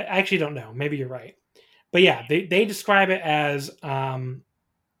 Maybe I actually don't know. Maybe you're right. But yeah, they describe it as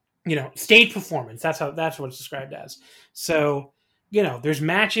stage performance. That's what it's described as. So there's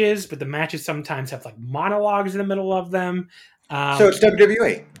matches, but the matches sometimes have like monologues in the middle of them. So it's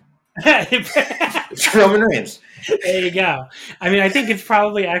WWE. It's Roman Reigns. There you go. I mean, I think it's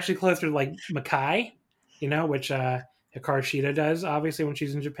probably actually closer to like Makai, which Hikaru Shida does, obviously, when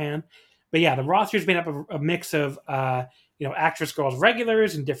she's in Japan. But yeah, the roster's made up of a mix of, Actress Girls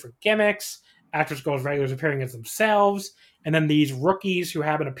regulars and different gimmicks, Actress Girls regulars appearing as themselves, and then these rookies who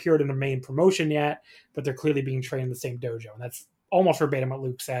haven't appeared in the main promotion yet, but they're clearly being trained in the same dojo. And that's almost verbatim what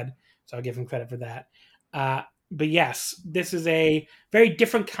Luke said, so I'll give him credit for that. But yes, this is a very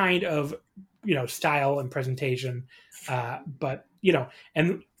different kind of, style and presentation. But,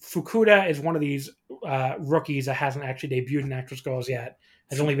 and Fukuda is one of these rookies that hasn't actually debuted in Actress Girls yet,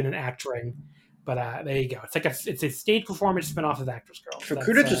 has only been in Actring. But there you go. It's a stage performance spin-off of Actress Girls.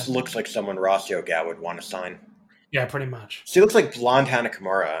 Fukuda just looks like someone Rossio Gao would want to sign. Yeah, pretty much. She looks like blonde Hana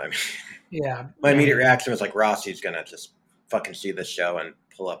Kimura. I mean, yeah. My immediate reaction was like, Rossi's going to just fucking see this show and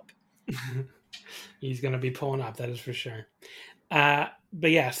pull up. He's going to be pulling up, that is for sure. But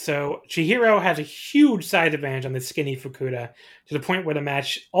yeah, so Chihiro has a huge size advantage on the skinny Fukuda to the point where the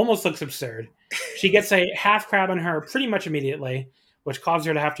match almost looks absurd. She gets a half crab on her pretty much immediately, which causes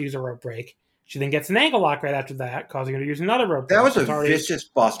her to have to use a rope break. She then gets an ankle lock right after that, causing her to use another rope break. That was a vicious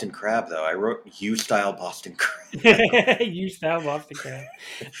Boston Crab, though. I wrote U-style Boston Crab. U-style Boston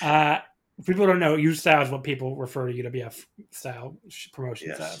Crab. People don't know, U-style is what people refer to UWF style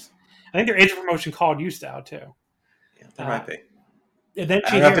promotions as. I think there is a promotion called U-style, too. Yeah, there might be. And then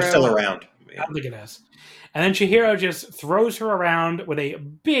I don't know if it's still around. I don't think it is. And then Chihiro just throws her around with a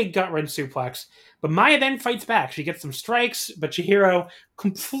big gut wrench suplex. But Maya then fights back. She gets some strikes, but Chihiro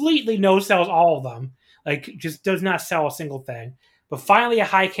completely no-sells all of them. Like, just does not sell a single thing. But finally, a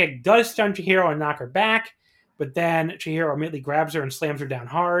high kick does stun Chihiro and knock her back. But then Chihiro immediately grabs her and slams her down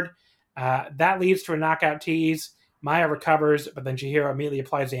hard. That leads to a knockout tease. Maya recovers, but then Chihiro immediately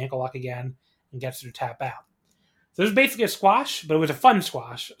applies the ankle lock again and gets her to tap out. So it was basically a squash, but it was a fun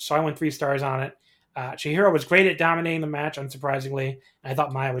squash. So I went 3 stars on it. Chihiro was great at dominating the match, unsurprisingly. And I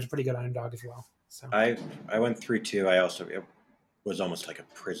thought Maya was a pretty good underdog as well. So I went 3-2. It was almost like a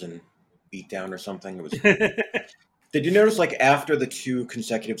prison beatdown or something. It was. Did you notice, like, after the 2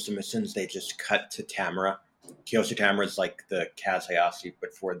 consecutive submissions, they just cut to Tamura? Kiyoshi Tamura's like the Kaz Hayashi,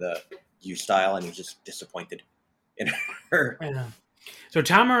 but for the U-style, and he's just disappointed in her. Yeah. So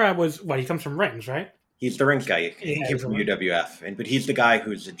Tamura was, he comes from Rings, right? He's the Rings guy. He came from UWF, but he's the guy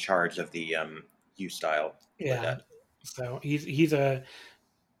who's in charge of the U-style. Yeah. So he's a,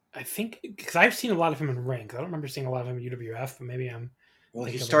 I think, because I've seen a lot of him in Rings. I don't remember seeing a lot of him in UWF, but maybe I'm. Well,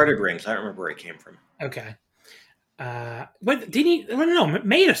 he started Rings. I don't remember where he came from. Okay. But did he? No,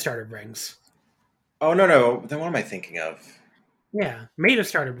 Maeda started Rings. Oh no! Then what am I thinking of? Yeah, Maeda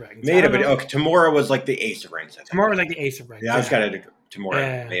started Rings. Maeda, but okay, Tamura was like the ace of Rings. Tamura was like the ace of Rings. Yeah, I just got Tamura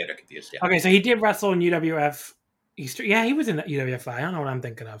and Maeda confused. Yeah. Okay, so he did wrestle in UWF. He was in UWFI. I don't know what I'm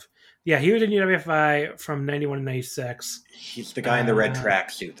thinking of. Yeah, he was in UWFI from 91 to 96. He's the guy in the red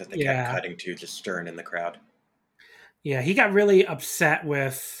tracksuit that they kept cutting to, just stirring in the crowd. Yeah, he got really upset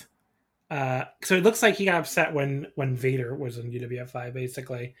with. So it looks like he got upset when Vader was in UWFI,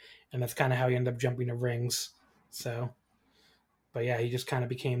 basically, and that's kind of how he ended up jumping to Rings. So, but yeah, he just kind of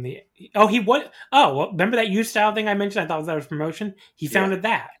became the. Remember that U-style thing I mentioned? I thought that was promotion. He founded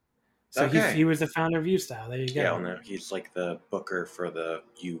that. So he was the founder of U-style. There you go. Yeah, well, no, he's like the booker for the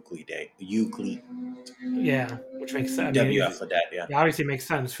U-Glee Day. U-Glee. Yeah, which makes sense. WF for that, yeah. It obviously makes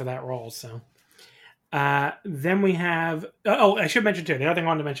sense for that role. So, Then we have. Oh, I should mention too. The other thing I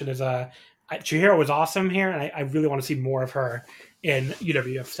wanted to mention is Chihiro was awesome here, and I really want to see more of her in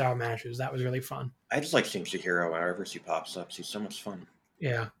UWF style matches. That was really fun. I just like seeing Chihiro whenever she pops up. She's so much fun.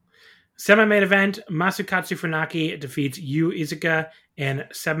 Yeah. Semi-main event, Masukatsu Funaki defeats Yu Iizuka in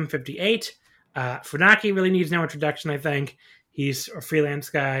 7:58. Funaki really needs no introduction, I think. He's a freelance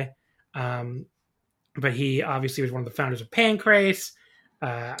guy, but he obviously was one of the founders of Pancrase.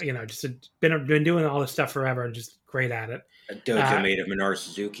 Just been doing all this stuff forever and just great at it. A dojo made of Minoru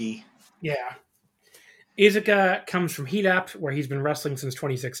Suzuki. Yeah. Iizuka comes from Heat Up, where he's been wrestling since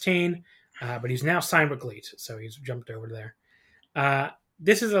 2016, but he's now signed with GLEAT, so he's jumped over there.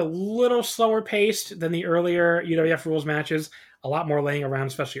 This is a little slower paced than the earlier UWF rules matches, a lot more laying around,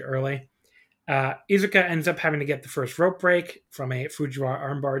 especially early. Iizuka ends up having to get the first rope break from a Fujiwara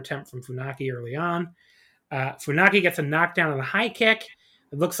armbar attempt from Funaki early on. Funaki gets a knockdown and a high kick.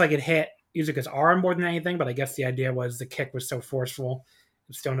 It looks like it hit Iizuka's arm more than anything, but I guess the idea was the kick was so forceful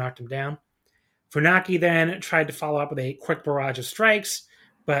it still knocked him down. Funaki then tried to follow up with a quick barrage of strikes,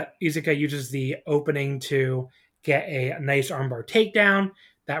 but Iizuka uses the opening to get a nice armbar takedown.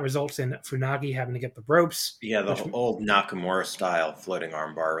 That results in Funaki having to get the ropes. Yeah, the old Nakamura style floating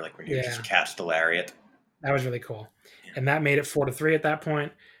armbar, like when you just catch the lariat. That was really cool. Yeah. And that made it 4-3 at that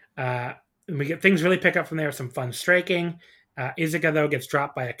point. And we get things really pick up from there, some fun striking. Iizuka, though, gets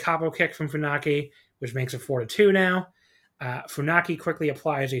dropped by a capo kick from Funaki, which makes it 4-2 now. Funaki quickly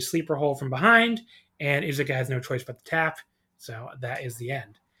applies a sleeper hold from behind, and Iizuka has no choice but to tap. So that is the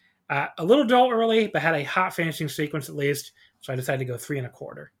end. A little dull early, but had a hot finishing sequence at least, so I decided to go 3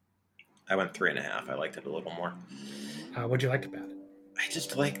 1/4. I went 3.5. I liked it a little more. What'd you like about it? I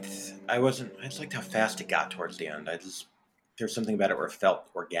just liked how fast it got towards the end. There's something about it where it felt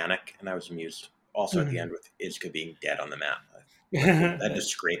organic, and I was amused. Also at the end with Iizuka being dead on the mat. I had to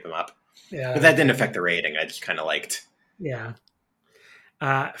scrape him up. Yeah, but that didn't affect the rating. I just kind of liked. Yeah.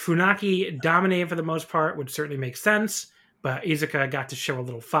 Funaki dominated for the most part, which certainly makes sense. But Iizuka got to show a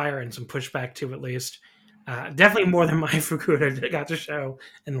little fire and some pushback too, at least. Definitely more than my Fukuda got to show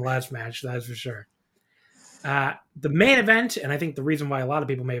in the last match, that's for sure. The main event, and I think the reason why a lot of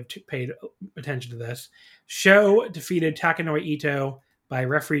people may have paid attention to this, Sho defeated Takanori Ito by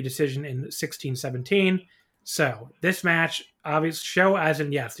referee decision in 16-17. So this match, obviously, Sho as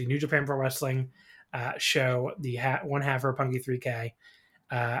in, yes, the New Japan Pro Wrestling Sho, the one half for Punky 3K.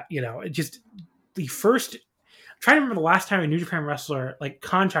 Just the first... I'm trying to remember the last time a New Japan wrestler, like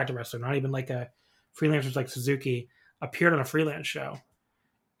contracted wrestler, not even like a freelancer like Suzuki, appeared on a freelance show.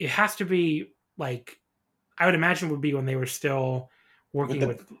 It has to be like, I would imagine it would be when they were still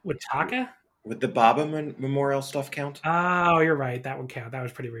working with Taka. Would the Baba Memorial stuff count? Oh, you're right. That would count. That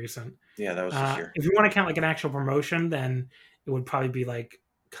was pretty recent. Yeah, that was this year. If you want to count like an actual promotion, then it would probably be like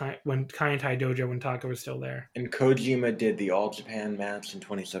when Kaientai Dojo when Taka was still there. And Kojima did the All Japan match in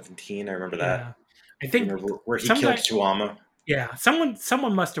 2017. I remember that. I think where he killed Suwama. Yeah,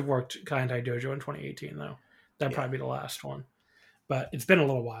 someone must have worked Kaientai Dojo in 2018 though. That'd probably be the last one, but it's been a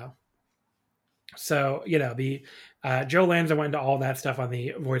little while. So the Joe Lanza went into all that stuff on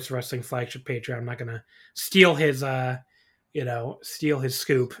the Voice of Wrestling flagship Patreon. I'm not gonna steal his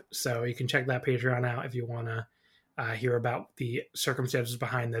scoop. So you can check that Patreon out if you want to hear about the circumstances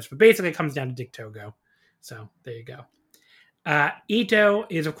behind this. But basically, it comes down to Dick Togo. So there you go. Ito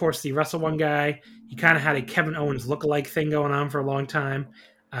is, of course, the Wrestle One guy. He kind of had a Kevin Owens lookalike thing going on for a long time.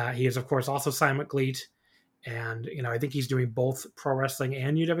 He is, of course, also signed with GLEAT. And, I think he's doing both pro wrestling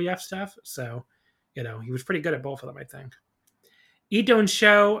and UWF stuff. So, he was pretty good at both of them, I think. Ito and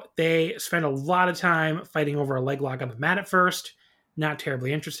Sho, they spent a lot of time fighting over a leg lock on the mat at first. Not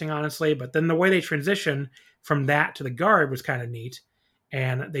terribly interesting, honestly. But then the way they transition from that to the guard was kind of neat.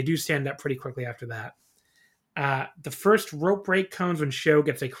 And they do stand up pretty quickly after that. The first rope break comes when Sho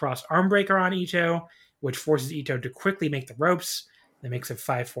gets a cross arm breaker on Ito, which forces Ito to quickly make the ropes. That makes it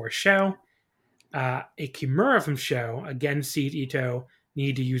 5-4 Sho. A Kimura from Sho again sees Ito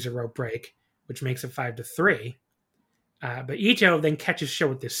need to use a rope break, which makes it 5-3. But Ito then catches Sho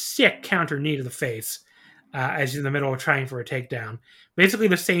with this sick counter knee to the face as he's in the middle of trying for a takedown. Basically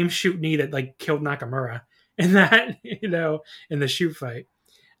the same shoot knee that killed Nakamura in that, in the shoot fight.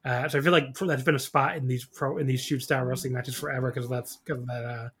 So I feel like that's been a spot in these shoot style wrestling matches forever because of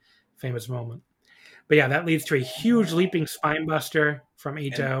that famous moment. But yeah, that leads to a huge leaping spine buster from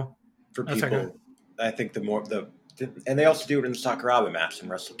Ito. And for people, I think and they also do it in the Sakuraba match in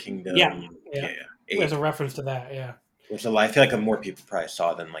Wrestle Kingdom. Yeah. There's a reference to that. Yeah. Which I feel like more people probably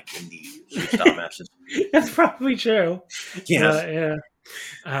saw than in the shoot style matches. That's probably true. Yes.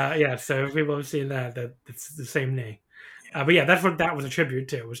 So if people have seen that it's the same knee. But yeah, that's what that was a tribute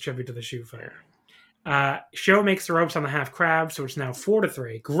to. It was a tribute to the shoe fight. Show makes the ropes on the half crab, so it's now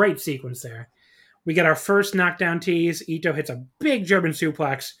 4-3. Great sequence there. We get our first knockdown tease. Ito hits a big German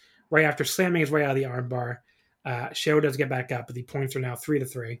suplex right after slamming his way out of the armbar. Show does get back up, but the points are now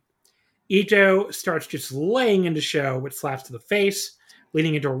 3-3. Ito starts just laying into Show with slaps to the face,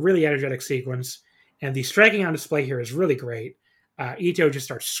 leading into a really energetic sequence. And the striking on display here is really great. Ito just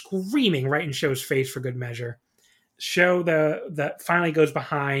starts screaming right in Show's face for good measure. Show the finally goes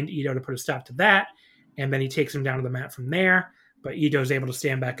behind Ito to put a stop to that, and then he takes him down to the mat from there. But Ito's able to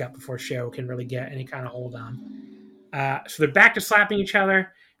stand back up before Show can really get any kind of hold on. So they're back to slapping each other, and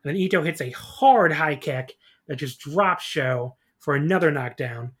then Ito hits a hard high kick that just drops Show for another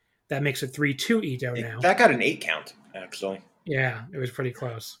knockdown. That makes it 3-2 Ito now. That got an 8 count, actually. Yeah, it was pretty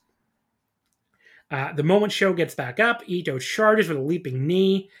close. The moment Show gets back up, Ito charges with a leaping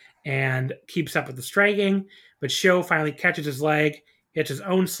knee and keeps up with the striking, but Show finally catches his leg, hits his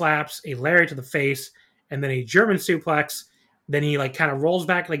own slaps, a lariat to the face, and then a German suplex. Then he kind of rolls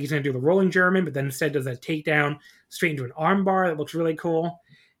back like he's going to do the rolling German, but then instead does a takedown straight into an armbar that looks really cool.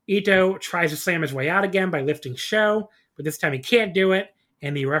 Ito tries to slam his way out again by lifting Show, but this time he can't do it,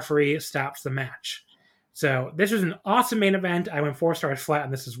 and the referee stops the match. So this was an awesome main event. I went 4 stars flat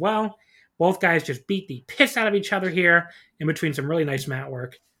on this as well. Both guys just beat the piss out of each other here in between some really nice mat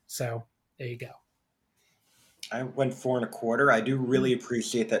work. So there you go. I went 4 1/4. I do really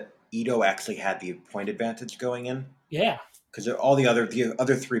appreciate that Ito actually had the point advantage going in. Yeah. Because all the other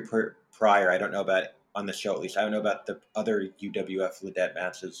 3 prior, I don't know about on the show at least. I don't know about the other UWF Lidet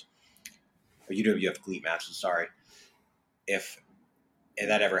matches or UWF GLEAT matches. Sorry, if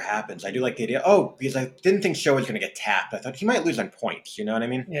that ever happens, I do like the idea. Oh, because I didn't think Show was going to get tapped. I thought he might lose on points. You know what I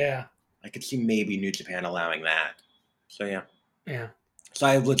mean? Yeah. I could see maybe New Japan allowing that. So yeah. Yeah. So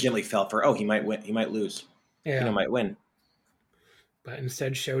I legitimately felt for he might win. He might lose. Yeah. Might win. But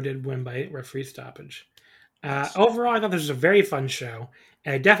instead, Show did win by referee stoppage. Overall, I thought this was a very fun show,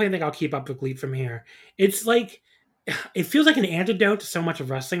 and I definitely think I'll keep up with GLEAT from here. It's it feels like an antidote to so much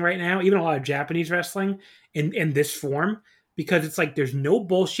of wrestling right now, even a lot of Japanese wrestling in this form, because it's there's no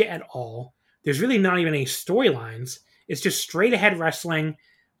bullshit at all. There's really not even any storylines. It's just straight ahead wrestling,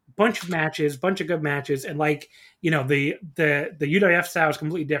 bunch of matches, bunch of good matches, and the UWF style is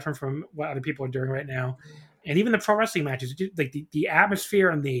completely different from what other people are doing right now, and even the pro wrestling matches, the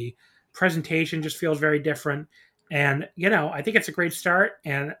atmosphere and the presentation just feels very different. And I think it's a great start,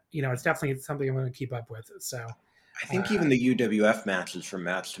 and it's definitely something I'm going to keep up with. So I think even the UWF matches from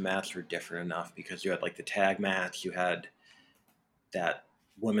match to match were different enough, because you had the tag match, you had that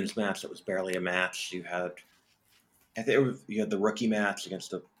women's match that was barely a match, you had you had the rookie match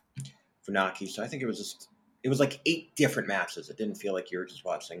against the Funaki. So I think it was 8 different matches. It didn't feel like you were just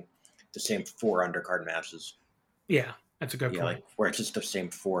watching the same 4 undercard matches. Yeah, that's a good point. Where it's just the same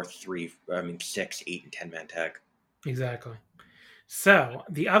 6, 8, and 10-man tag. Exactly. So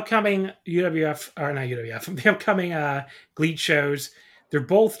the upcoming the upcoming GLEAT shows, they're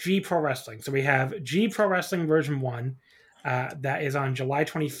both G Pro Wrestling. So we have G Pro Wrestling version 1 that is on July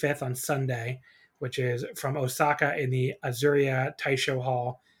 25th on Sunday, which is from Osaka in the Azuria Taisho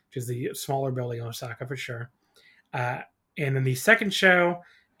Hall, which is the smaller building in Osaka for sure. And then the second show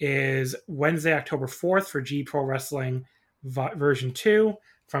is Wednesday, October 4th for G Pro Wrestling version 2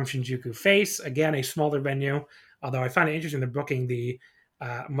 from Shinjuku Face. Again, a smaller venue, although I find it interesting they're booking the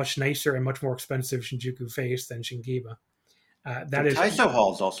much nicer and much more expensive Shinjuku Face than Shingiba. Taisho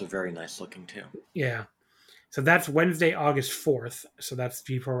Hall is also very nice looking too. Yeah. So that's Wednesday, August 4th. So that's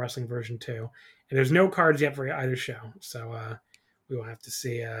G Pro Wrestling version 2. And there's no cards yet for either show. So we will have to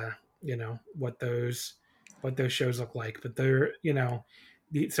see, what those shows look like. But they're,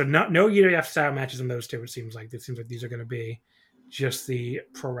 so no UWF style matches in those two, it seems like. It seems like these are going to be just the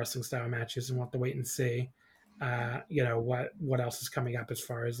pro wrestling style matches, and we'll have to wait and see, what else is coming up as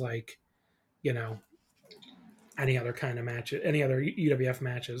far as any other kind of matches, any other UWF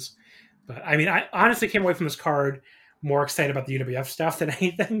matches. But I mean, I honestly came away from this card more excited about the UWF stuff than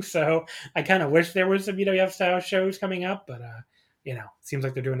anything. So I kind of wish there was some UWF style shows coming up, but it seems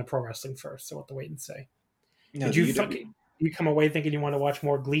like they're doing the pro wrestling first. So we'll have to wait and see. No, did you come away thinking you want to watch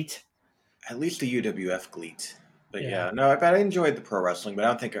more GLEAT? At least the UWF GLEAT. But I enjoyed the pro wrestling, but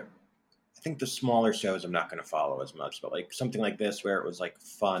I think the smaller shows I'm not going to follow as much. But something like this where it was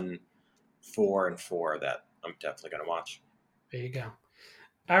fun 4 and 4, that I'm definitely going to watch. There you go.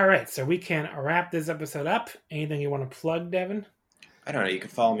 All right, so we can wrap this episode up. Anything you want to plug, Devin? I don't know. You can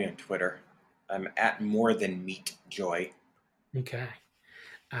follow me on Twitter. I'm at MoreThanMeatJoy. Okay.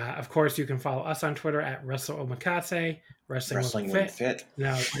 Of course, you can follow us on Twitter at WrestleOmakase. Wrestling wouldn't fit.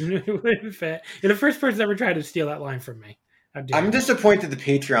 No, it wouldn't fit. You're the first person ever tried to steal that line from me. How dare I'm you. disappointed the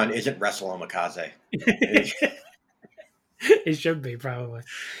Patreon isn't Wrestle Omakase. It should be, probably.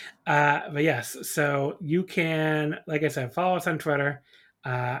 But yes, so you can, like I said, follow us on Twitter.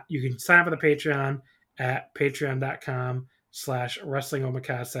 You can sign up for the Patreon at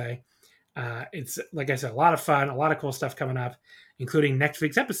patreon.com/wrestlingomakase. It's, like I said, a lot of fun, a lot of cool stuff coming up, including next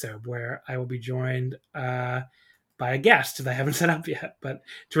week's episode where I will be joined by a guest that I haven't set up yet, but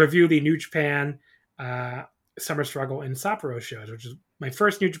to review the New Japan Summer Struggle and Sapporo shows, which is my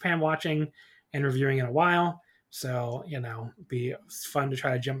first New Japan watching and reviewing in a while. So, it'd be fun to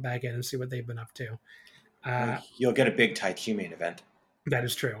try to jump back in and see what they've been up to. You'll get a big Taichi main event. That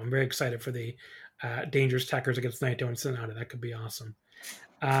is true. I'm very excited for the Dangerous Tekkers against Naito and Sonata. That could be awesome.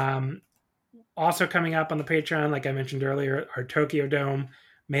 Also coming up on the Patreon, like I mentioned earlier, our Tokyo Dome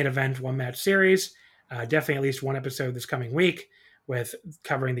main event one-match series. Definitely at least one episode this coming week with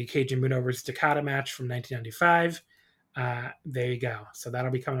covering the Keiji Muto versus Takada match from 1995. There you go. So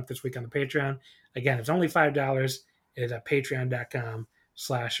that'll be coming up this week on the Patreon. Again, it's only $5. It is at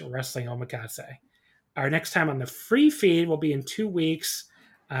patreon.com/wrestlingomakase. Our next time on the free feed will be in 2 weeks.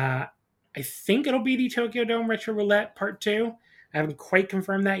 I think it'll be the Tokyo Dome Retro Roulette Part 2. I haven't quite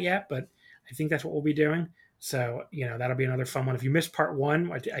confirmed that yet, but I think that's what we'll be doing. So, that'll be another fun one. If you missed Part 1,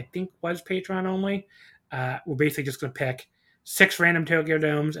 which I think was Patreon only, we're basically just going to pick 6 random Tokyo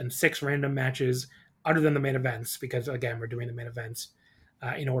Domes and 6 random matches other than the main events, because, again, we're doing the main events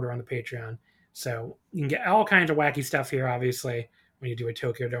in order on the Patreon. So you can get all kinds of wacky stuff here, obviously, when you do a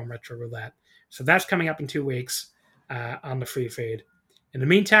Tokyo Dome Retro Roulette. So that's coming up in 2 weeks on the free feed. In the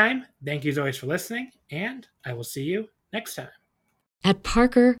meantime, thank you as always for listening, and I will see you next time. At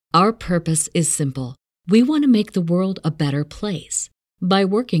Parker, our purpose is simple. We want to make the world a better place by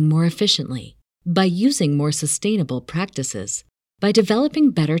working more efficiently, by using more sustainable practices, by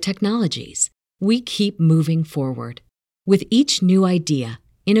developing better technologies. We keep moving forward. With each new idea,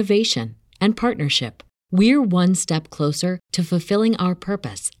 innovation, and partnership, we're one step closer to fulfilling our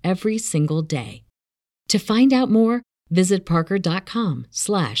purpose every single day. To find out more, visit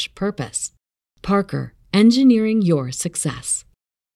parker.com/purpose. Parker, engineering your success.